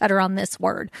stutter on this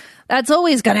word. That's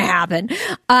always going to happen.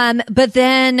 But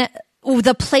then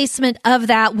the placement of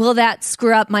that, will that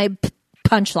screw up my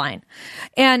punchline?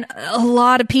 And a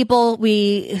lot of people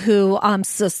who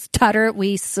stutter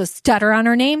on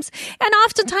our names, and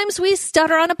oftentimes we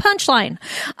stutter on a punchline.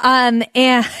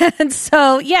 And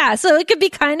so it could be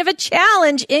kind of a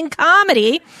challenge in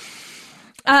comedy.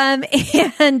 And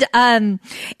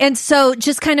so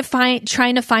just kind of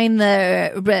trying to find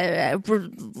the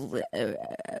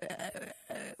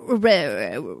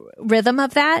rhythm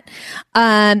of that,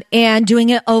 and doing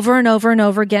it over and over and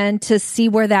over again to see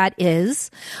where that is.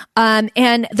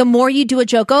 And the more you do a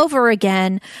joke over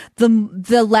again,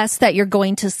 the less that you're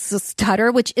going to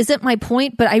stutter, which isn't my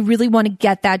point, but I really want to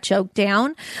get that joke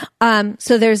down.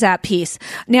 So there's that piece.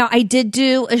 Now, I did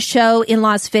do a show in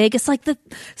Las Vegas. Like, the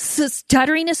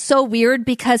stuttering is so weird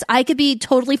because I could be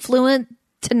totally fluent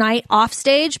tonight off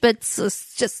stage, but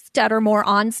just stutter more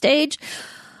on stage.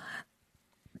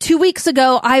 2 weeks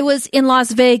ago, I was in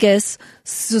Las Vegas,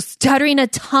 stuttering a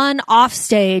ton off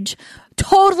stage,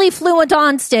 totally fluent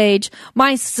on stage.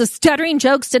 My stuttering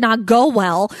jokes did not go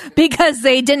well because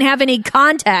they didn't have any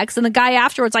context. And the guy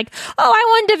afterwards, like, oh, I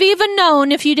wouldn't have even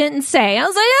known if you didn't say. I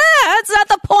was like, that's not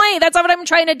the point. That's not what I'm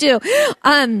trying to do.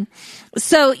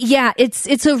 So yeah,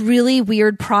 it's a really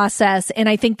weird process. And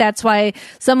I think that's why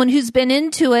someone who's been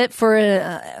into it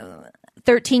for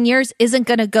 13 years isn't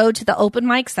going to go to the open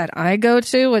mics that I go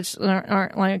to, which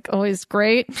aren't like always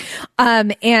great.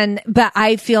 But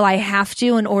I feel I have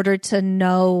to, in order to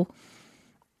know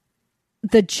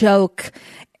the joke,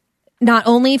 not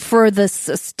only for the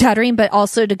stuttering, but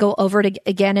also to go over it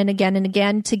again and again and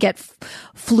again to get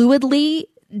fluidly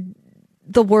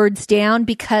the words down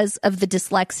because of the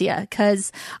dyslexia,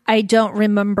 because I don't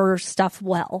remember stuff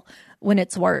well when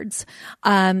it's words.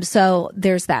 So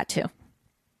there's that too.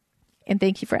 And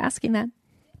thank you for asking that.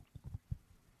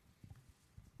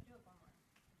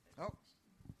 Oh,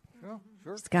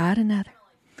 sure. Got another.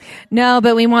 No,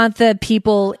 but we want the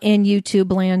people in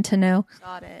YouTube land to know.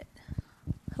 Got it.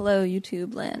 Hello,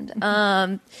 YouTube land.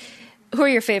 Who are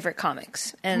your favorite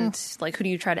comics? And who do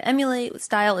you try to emulate with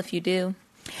style, if you do?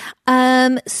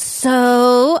 And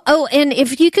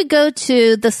if you could go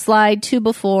to the slide 2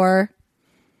 before.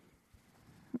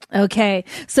 Okay,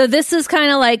 so this is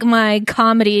kind of like my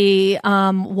comedy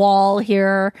wall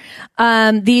here.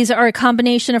 These are a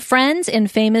combination of friends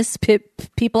and famous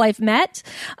people I've met,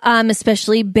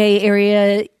 especially Bay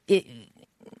Area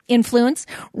influence.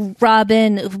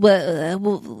 Robin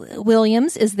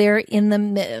Williams is there in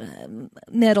the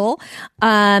middle,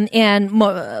 and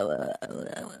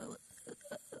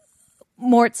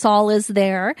Mort Saul is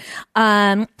there.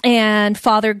 And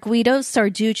Father Guido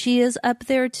Sarducci is up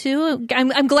there too.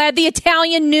 I'm glad the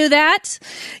Italian knew that.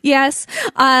 Yes.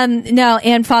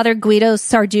 And Father Guido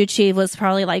Sarducci was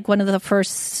probably like one of the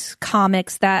first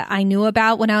comics that I knew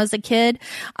about when I was a kid.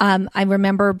 I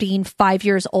remember being 5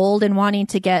 years old and wanting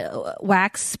to get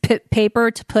wax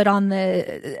paper to put on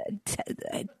the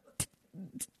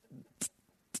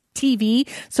TV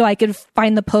so I could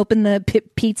find the Pope in the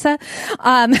pizza,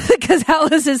 because that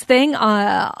was his thing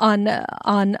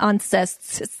on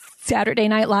Saturday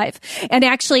Night Live. And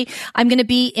actually, I'm going to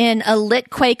be in a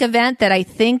Lit Quake event that I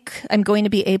think I'm going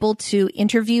to be able to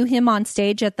interview him on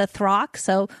stage at the Throck.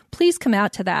 So please come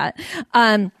out to that.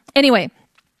 Anyway,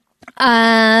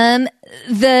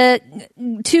 the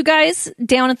 2 guys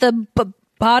down at the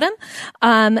bottom,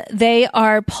 they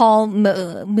are Paul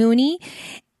Mooney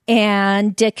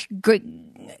and Dick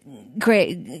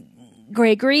Gregory.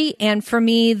 And for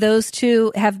me, those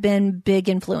 2 have been big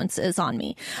influences on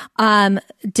me.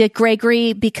 Dick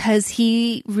Gregory, because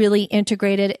he really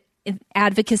integrated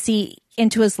advocacy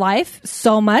into his life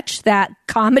so much that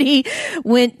comedy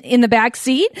went in the back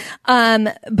seat.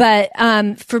 But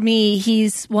for me,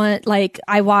 he's one, like,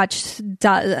 I watched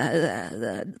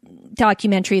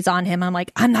documentaries on him. I'm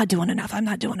like, I'm not doing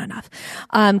enough.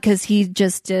 Cause he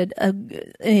just did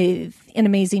an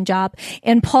amazing job.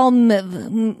 And Paul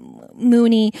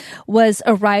Mooney was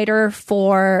a writer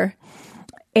for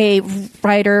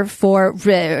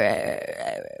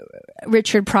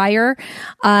Richard Pryor.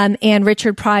 And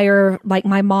Richard Pryor, like,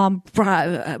 my mom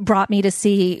brought me to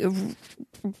see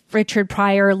Richard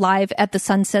Pryor live at the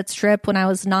Sunset Strip when I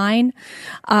was 9.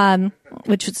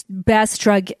 which was best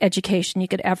drug education you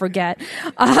could ever get.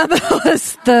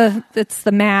 It's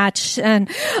the match, and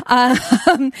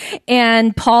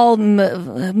Paul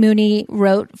Mooney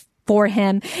wrote for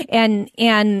him,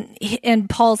 and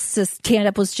Paul's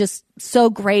stand-up was just so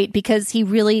great because he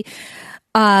really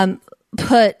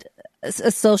put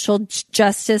a social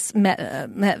justice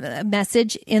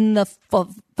message in the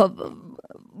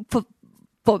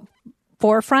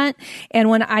forefront. And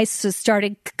when I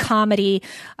started comedy,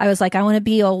 I was like, I want to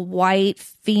be a white,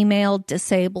 female,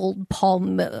 disabled Paul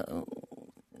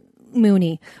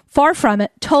Mooney. Far from it,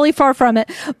 totally far from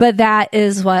it, but that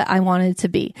is what I wanted to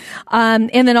be. And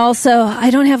then also,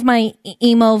 I don't have my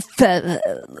emo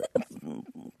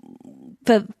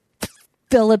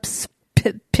Phillips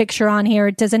picture on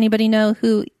here. Does anybody know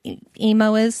who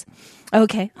emo is?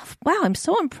 Okay. Wow, I'm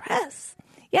so impressed.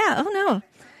 Yeah. Oh no,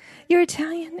 you're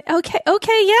Italian. Okay.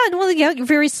 Yeah. Well, yeah, you're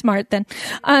very smart then.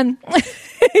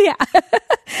 Yeah.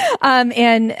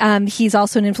 And he's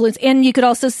also an influence. And you could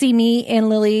also see me and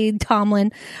Lily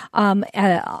Tomlin on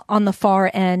the far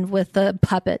end with the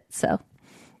puppet. So,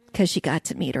 because she got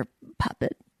to meet her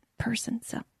puppet person.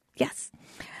 So, yes.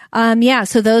 Yeah.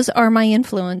 So those are my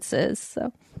influences.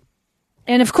 So.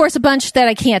 And of course, a bunch that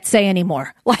I can't say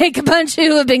anymore, like a bunch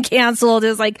who have been canceled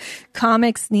is like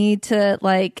comics need to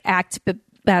like act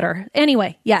better.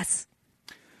 Anyway, yes.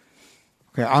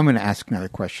 Okay, I'm going to ask another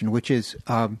question, which is,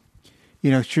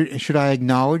 should I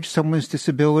acknowledge someone's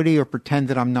disability or pretend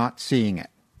that I'm not seeing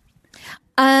it?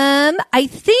 I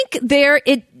think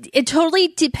it totally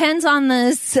depends on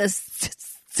the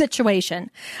situation.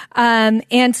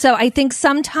 And so I think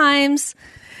sometimes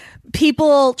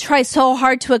people try so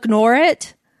hard to ignore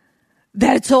it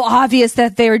that it's so obvious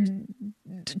that they're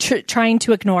trying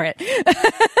to ignore it.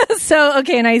 So,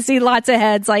 okay. And I see lots of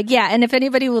heads like, yeah. And if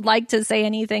anybody would like to say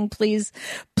anything, please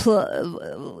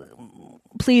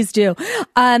do.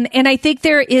 And I think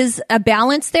there is a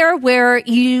balance there where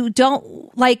you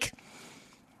don't like,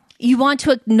 you want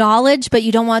to acknowledge, but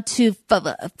you don't want to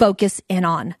focus in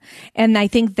on. And I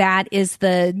think that is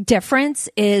the difference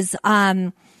is,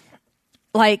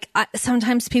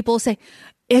 sometimes people say,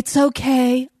 it's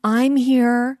okay. I'm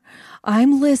here.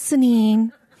 I'm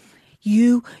listening.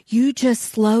 You just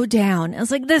slow down. I was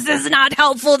like, this is not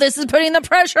helpful. This is putting the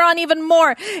pressure on even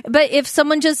more. But if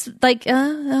someone just like,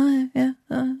 okay,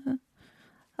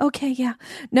 yeah.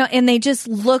 No, and they just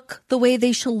look the way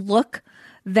they should look,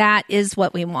 that is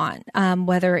what we want.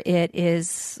 Whether it is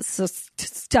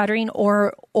stuttering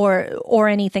or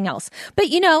anything else. But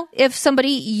if somebody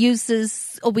uses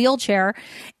a wheelchair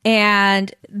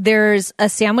and there's a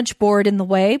sandwich board in the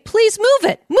way, please move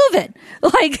it.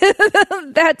 Like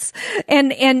that's,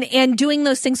 and doing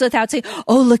those things without saying,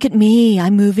 oh, look at me,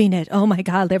 I'm moving it. Oh my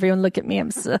God, everyone look at me.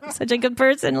 I'm such a good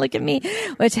person. Look at me,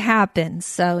 which happens.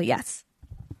 So yes.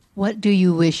 What do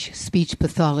you wish speech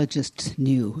pathologists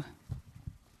knew?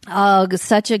 Oh,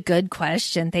 such a good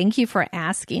question. Thank you for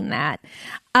asking that.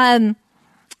 I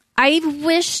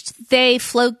wished they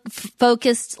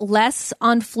focused less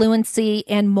on fluency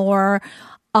and more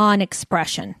on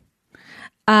expression.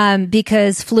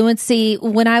 Because fluency,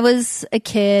 when I was a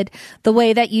kid, the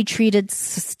way that you treated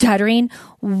stuttering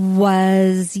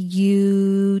was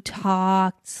you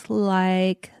talked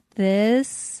like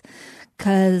this,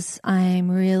 'cause I'm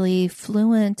really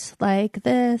fluent like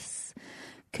this.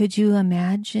 Could you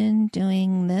imagine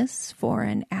doing this for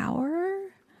an hour?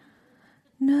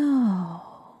 No,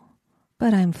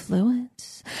 but I'm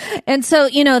fluent. And so,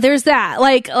 there's that.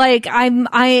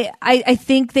 I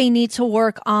think they need to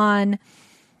work on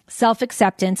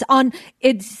self-acceptance, on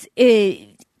it's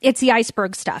the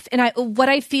iceberg stuff. And what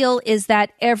I feel is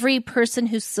that every person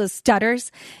who stutters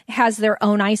has their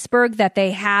own iceberg that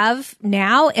they have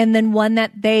now, and then one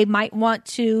that they might want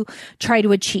to try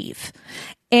to achieve.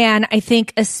 And I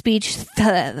think a speech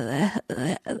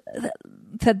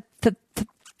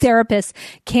therapist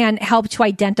can help to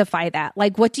identify that.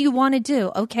 Like, what do you want to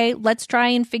do? Okay, let's try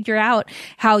and figure out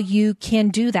how you can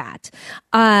do that.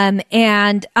 And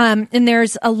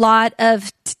there's a lot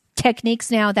of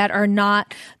techniques now that are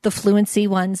not the fluency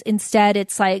ones. Instead,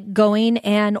 it's like going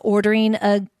and ordering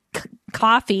a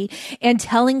coffee and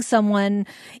telling someone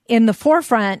in the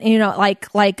forefront,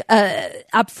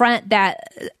 up front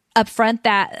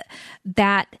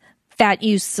that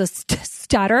you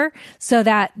stutter, so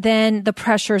that then the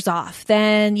pressure's off.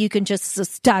 Then you can just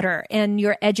stutter and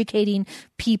you're educating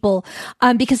people.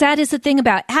 Because that is the thing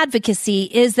about advocacy,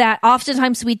 is that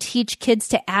oftentimes we teach kids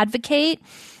to advocate,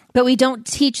 but we don't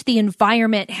teach the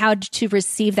environment how to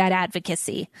receive that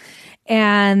advocacy.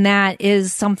 And that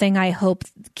is something I hope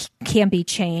can be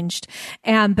changed.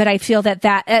 But I feel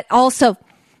that also,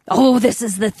 oh, this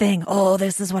is the thing. Oh,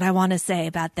 this is what I want to say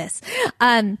about this.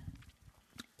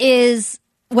 Is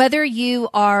whether you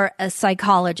are a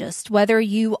psychologist, whether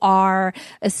you are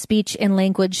a speech and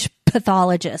language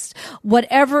pathologist,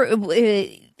 whatever,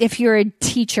 if you're a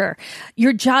teacher,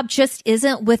 your job just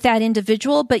isn't with that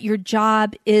individual, but your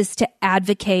job is to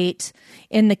advocate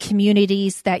in the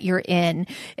communities that you're in.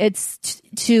 It's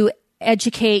to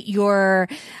educate your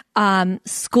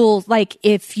school. Like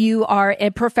if you are a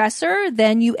professor,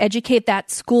 then you educate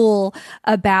that school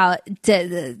about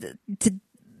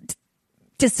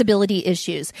disability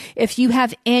issues. If you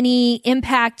have any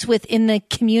impact within the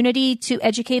community, to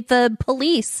educate the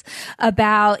police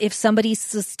about if somebody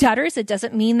stutters, it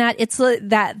doesn't mean that it's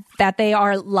that they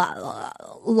are lying.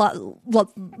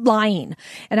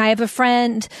 And I have a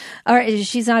friend, or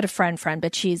she's not a friend,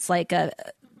 but she's like a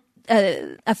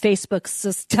Facebook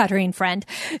stuttering friend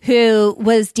who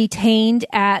was detained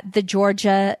at the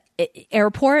Georgia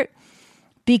airport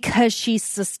because she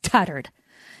stuttered.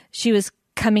 She was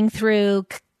coming through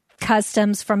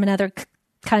customs from another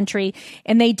country,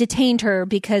 and they detained her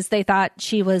because they thought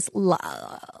she was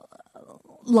lying.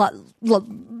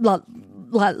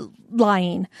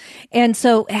 And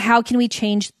so how can we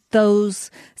change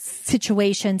those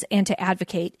situations and to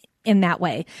advocate in that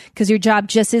way? Because your job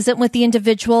just isn't with the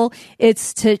individual.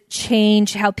 It's to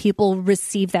change how people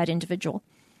receive that individual.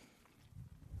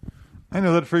 I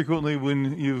know that frequently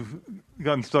when you've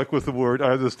gotten stuck with the word,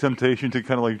 I have this temptation to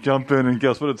kind of like jump in and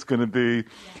guess what it's going to be.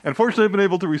 And fortunately, I've been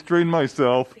able to restrain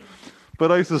myself.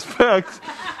 But I suspect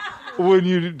when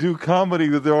you do comedy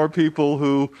that there are people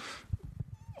who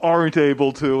aren't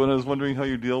able to, and I was wondering how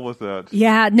you deal with that.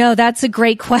 Yeah, no, that's a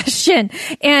great question.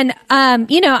 And, I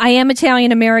am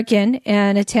Italian American,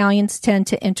 and Italians tend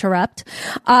to interrupt.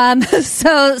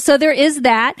 So there is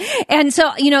that. And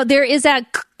so, there is that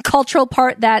cultural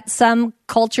part that some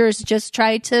cultures just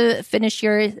try to finish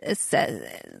your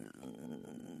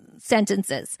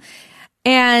sentences.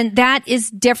 And that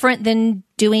is different than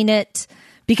doing it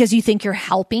because you think you're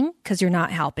helping, because you're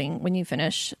not helping when you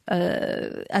finish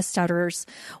a stutterer's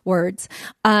words.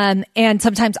 And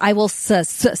sometimes I will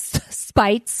stutter.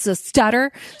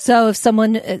 So if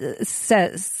someone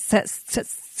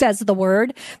says the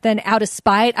word, then out of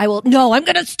spite, I'm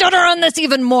going to stutter on this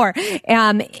even more.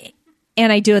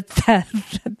 And I do it that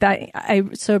I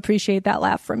so appreciate that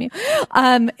laugh from you.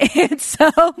 And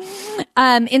so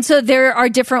there are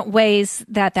different ways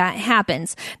that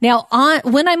happens. Now,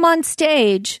 when I'm on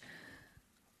stage,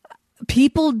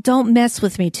 people don't mess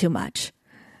with me too much,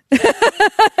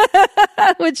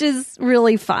 which is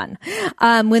really fun.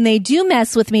 When they do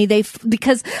mess with me,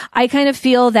 because I kind of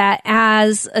feel that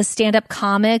as a stand-up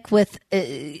comic with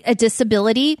a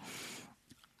disability,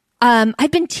 I've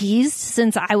been teased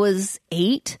since I was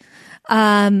 8.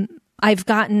 I've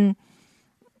gotten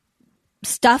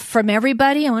stuff from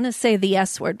everybody. I want to say the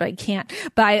S word, but I can't.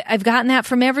 But I've gotten that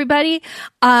from everybody.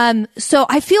 So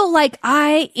I feel like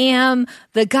I am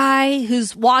the guy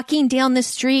who's walking down the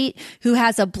street who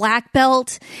has a black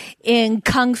belt in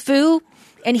Kung Fu.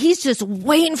 And he's just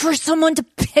waiting for someone to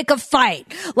pick a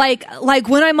fight. Like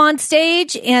when I'm on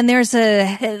stage and there's a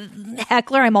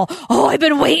heckler, I'm all, I've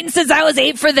been waiting since I was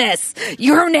 8 for this.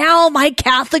 You're now my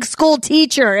Catholic school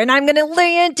teacher and I'm going to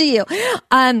lay into you.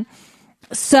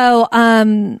 So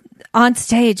on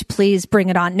stage, please bring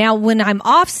it on. Now, when I'm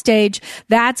off stage,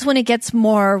 that's when it gets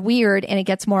more weird and it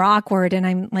gets more awkward. And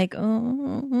I'm like,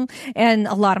 oh. And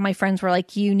a lot of my friends were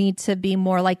like, you need to be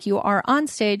more like you are on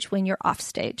stage when you're off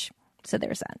stage. So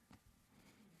there's that.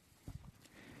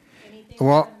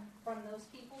 Well, I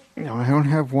don't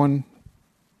have one.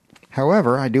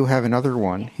 However, I do have another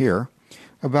one here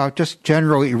about just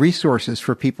generally resources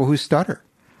for people who stutter.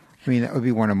 I mean, that would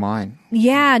be one of mine.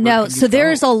 Yeah, no. So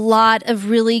there's a lot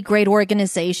of really great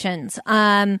organizations.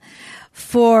 There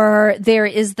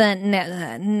is the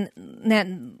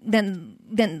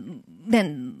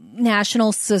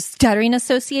National Stuttering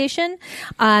Association,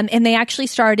 and they actually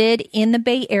started in the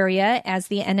Bay Area as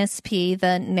the NSP,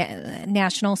 the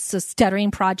National Stuttering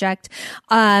Project.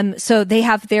 So they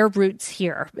have their roots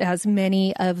here, as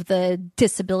many of the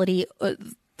disability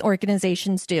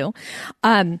organizations do.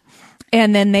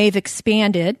 And then they've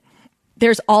expanded.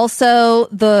 There's also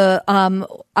the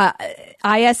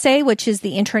ISA, which is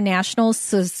the International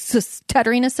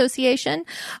Stuttering Association.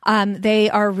 They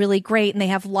are really great, and they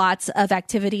have lots of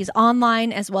activities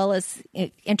online as well as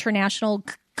international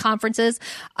conferences.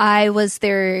 I was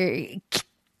their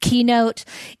keynote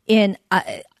in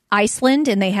Iceland,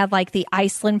 and they had like the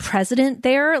Iceland president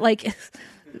there. Like,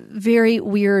 very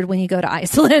weird when you go to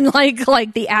Iceland.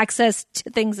 like the access to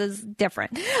things is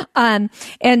different. And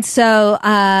so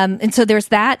there's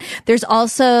that. There's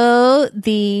also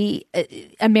the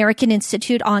American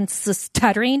Institute on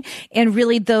Stuttering. And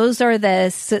really those are the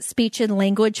speech and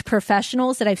language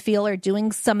professionals that I feel are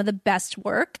doing some of the best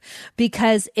work,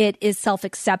 because it is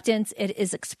self-acceptance. It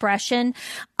is expression.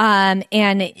 And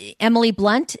Emily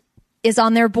Blunt is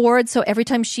on their board. So every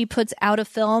time she puts out a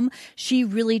film, she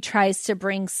really tries to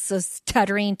bring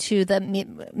stuttering to the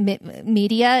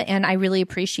media. And I really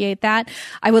appreciate that.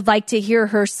 I would like to hear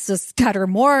her stutter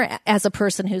more as a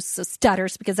person who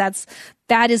stutters, because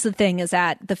that is the thing, is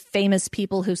that the famous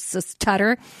people who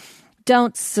stutter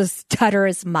don't stutter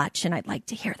as much. And I'd like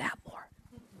to hear that more.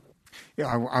 Yeah,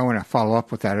 I want to follow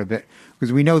up with that a bit,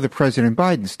 because we know that President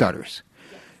Biden stutters.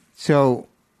 So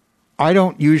I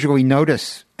don't usually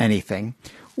notice anything.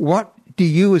 What do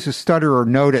you as a stutterer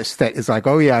notice that is like,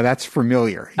 oh yeah, that's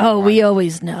familiar? Oh, we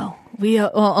always know. We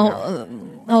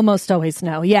almost always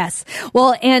know. Yes.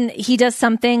 Well, and he does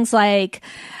some things like,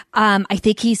 I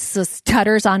think he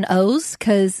stutters on O's,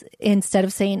 because instead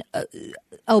of saying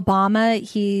Obama,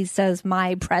 he says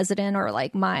my president, or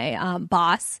like my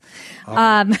boss.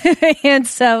 And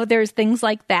so there's things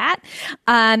like that.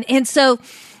 And so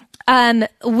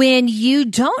when you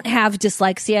don't have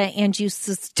dyslexia and you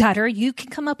stutter, you can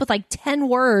come up with like 10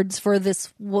 words for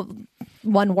this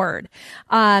one word.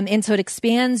 And so it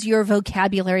expands your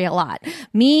vocabulary a lot.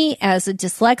 Me, as a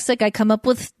dyslexic, I come up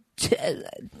with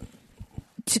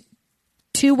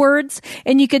two words,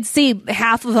 and you could see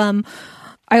half of them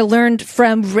I learned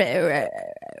from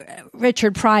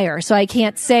Richard Pryor, so I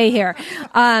can't say here.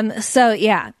 So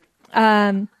yeah.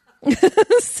 But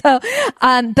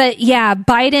yeah,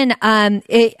 Biden,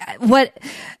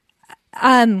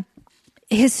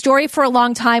 his story for a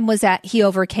long time was that he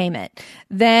overcame it.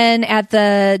 Then at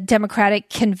the Democratic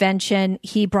convention,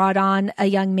 he brought on a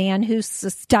young man who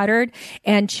stuttered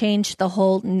and changed the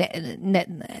whole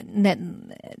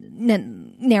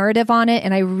narrative on it.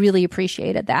 And I really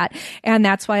appreciated that. And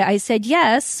that's why I said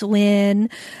yes when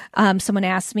someone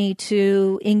asked me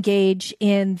to engage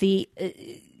in the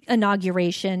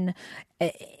inauguration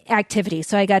activity.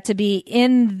 So I got to be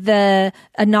in the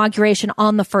inauguration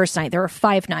on the first night. There were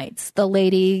 5 nights. The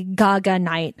Lady Gaga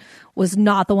night was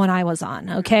not the one I was on.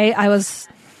 Okay. I was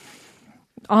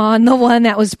on the one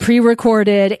that was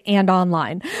pre-recorded and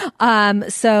online.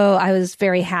 So I was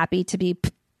very happy to be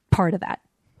part of that.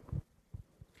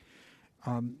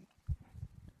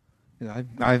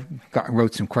 I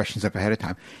wrote some questions up ahead of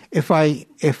time. If I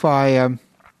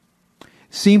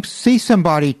see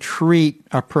somebody treat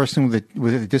a person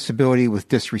with a disability with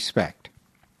disrespect,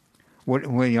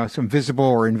 some visible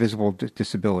or invisible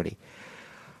disability,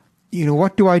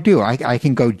 what do? I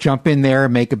can go jump in there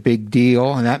and make a big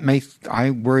deal, and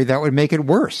I worry that would make it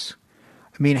worse.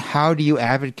 I mean, how do you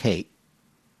advocate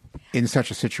in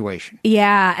such a situation?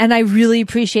 Yeah, and I really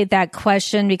appreciate that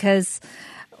question, because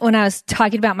when I was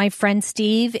talking about my friend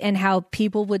Steve and how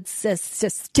people would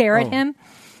stare at him,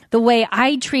 the way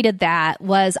I treated that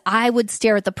was I would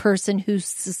stare at the person who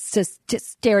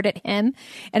stared at him,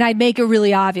 and I'd make it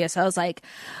really obvious. I was like,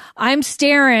 I'm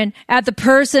staring at the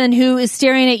person who is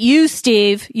staring at you,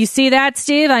 Steve. You see that,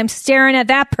 Steve? I'm staring at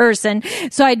that person.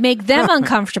 So I'd make them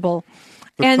uncomfortable.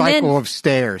 The cycle of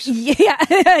stares. Yeah,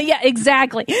 yeah,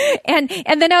 exactly. And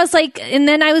then I was like, and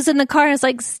then I was in the car and I was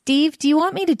like, Steve, do you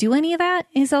want me to do any of that?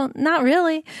 And he's like, not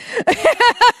really.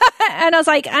 And I was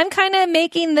like, I'm kind of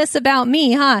making this about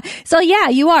me, huh? So yeah,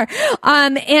 you are.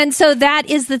 And so that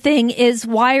is the thing, is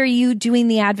why are you doing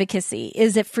the advocacy?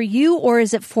 Is it for you or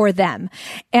is it for them?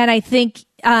 And I think,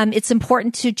 it's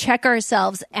important to check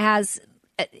ourselves as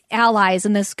allies,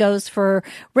 and this goes for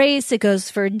race, it goes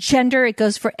for gender, it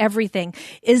goes for everything.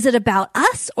 Is it about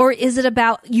us, or is it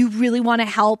about you really want to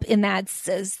help in that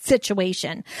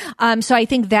situation? So I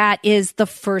think that is the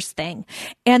first thing.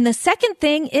 And the second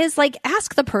thing is, like,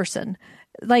 ask the person,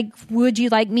 like, would you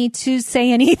like me to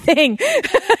say anything?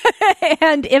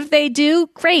 And if they do,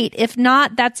 great. If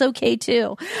not, that's okay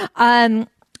too.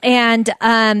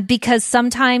 Because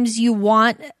sometimes you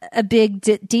want a big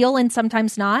deal and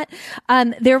sometimes not.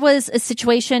 There was a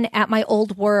situation at my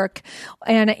old work,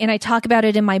 and I talk about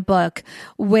it in my book,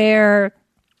 where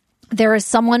there is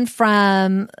someone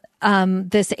from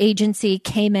this agency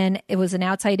came in. It was an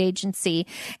outside agency,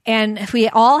 and we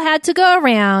all had to go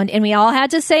around and we all had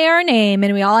to say our name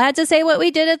and we all had to say what we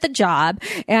did at the job.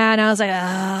 And I was like, oh,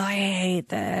 I hate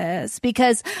this,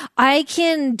 because I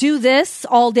can do this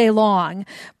all day long,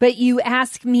 but you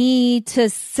ask me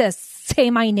to say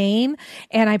my name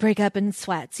and I break up in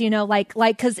sweats, like,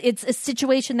 cause it's a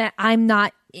situation that I'm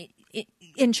not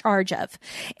in charge of.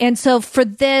 And so for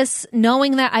this,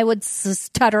 knowing that I would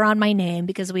stutter on my name,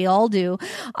 because we all do,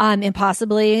 and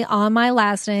possibly on my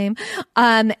last name,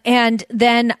 and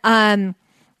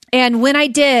when I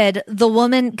did, the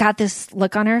woman got this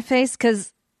look on her face,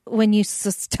 because when you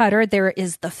stutter, there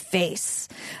is the face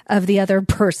of the other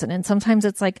person. And sometimes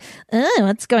it's like, oh,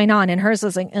 what's going on? And hers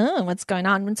is like, oh, what's going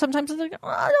on? And sometimes it's like,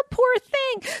 oh, the poor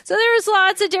thing. So there's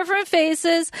lots of different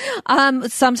faces.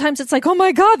 Sometimes it's like, oh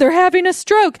my God, they're having a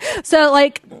stroke. So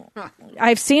like,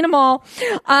 I've seen them all.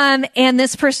 And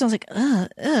this person was like,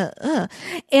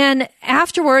 And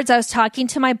afterwards, I was talking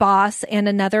to my boss and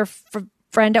another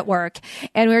friend at work,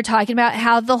 and we were talking about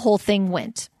how the whole thing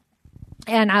went.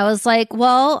 And I was like,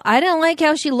 well, I didn't like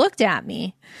how she looked at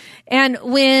me. And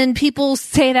when people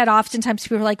say that, oftentimes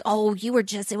people are like, oh,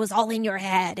 it was all in your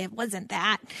head. It wasn't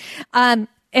that.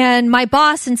 And my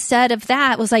boss, instead of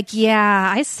that, was like,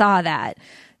 yeah, I saw that.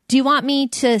 Do you want me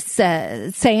to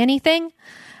say anything?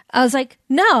 I was like,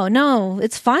 no,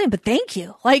 it's fine, but thank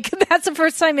you. Like, that's the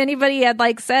first time anybody had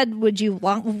like said, would you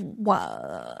want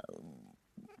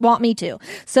me to?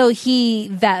 So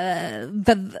he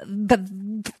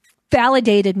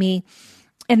validated me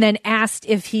and then asked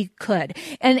if he could.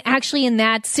 And actually in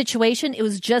that situation, it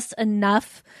was just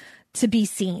enough to be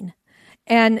seen.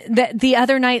 And the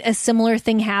other night, a similar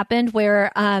thing happened where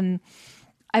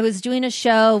I was doing a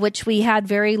show which we had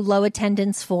very low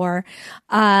attendance for,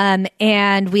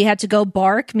 and we had to go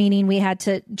bark, meaning we had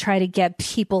to try to get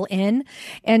people in.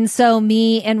 And so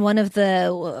me and one of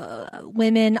the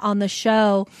women on the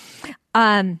show,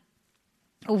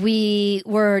 we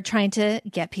were trying to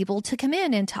get people to come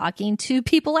in and talking to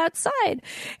people outside.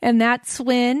 And that's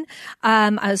when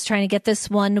I was trying to get this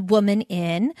one woman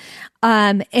in.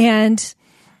 And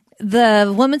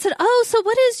the woman said, oh, so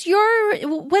what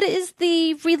is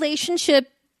the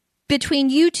relationship between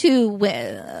you two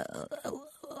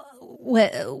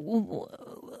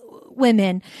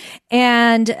women?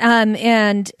 And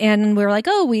we were like,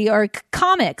 oh, we are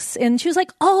comics. And she was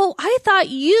like, oh, I thought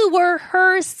you were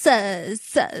her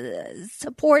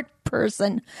support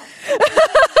person.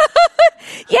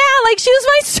 Yeah, like she was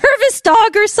my service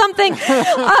dog or something.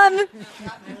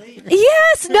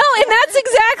 Yes, no, and that's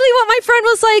exactly what my friend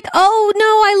was like. Oh no,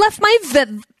 I left my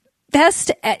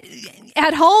vest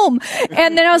at home.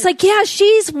 And then I was like, yeah,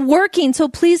 she's working, so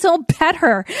please don't pet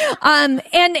her. And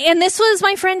this was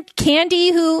my friend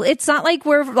Candy, who it's not like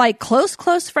we're like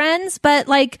close friends, but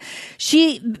like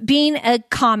she, being a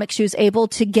comic, she was able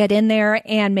to get in there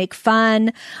and make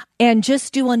fun and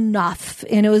just do enough.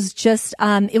 And it was just,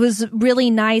 it was really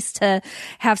nice to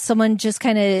have someone just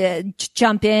kind of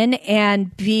jump in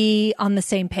and be on the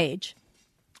same page.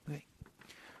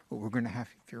 Well, we're going to have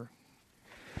your...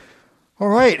 All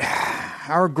right.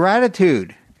 Our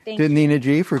gratitude to Nina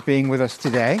G. for being with us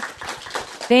today.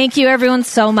 Thank you, everyone,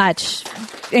 so much.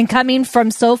 And coming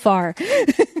from so far.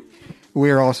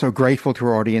 We are also grateful to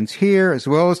our audience here, as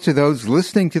well as to those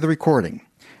listening to the recording.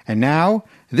 And now,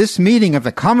 this meeting of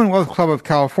the Commonwealth Club of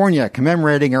California,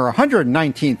 commemorating our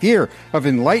 119th year of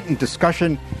enlightened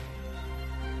discussion,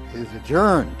 is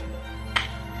adjourned.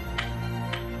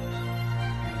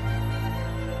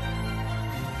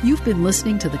 You've been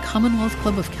listening to the Commonwealth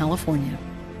Club of California.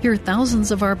 Hear thousands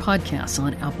of our podcasts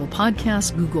on Apple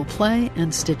Podcasts, Google Play,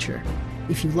 and Stitcher.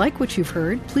 If you like what you've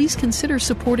heard, please consider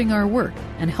supporting our work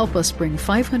and help us bring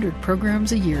 500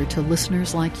 programs a year to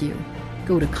listeners like you.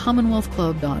 Go to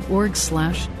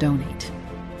commonwealthclub.org/donate.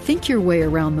 Think your way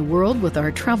around the world with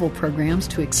our travel programs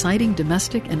to exciting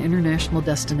domestic and international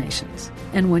destinations.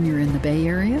 And when you're in the Bay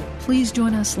Area, please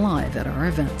join us live at our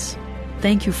events.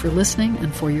 Thank you for listening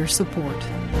and for your support.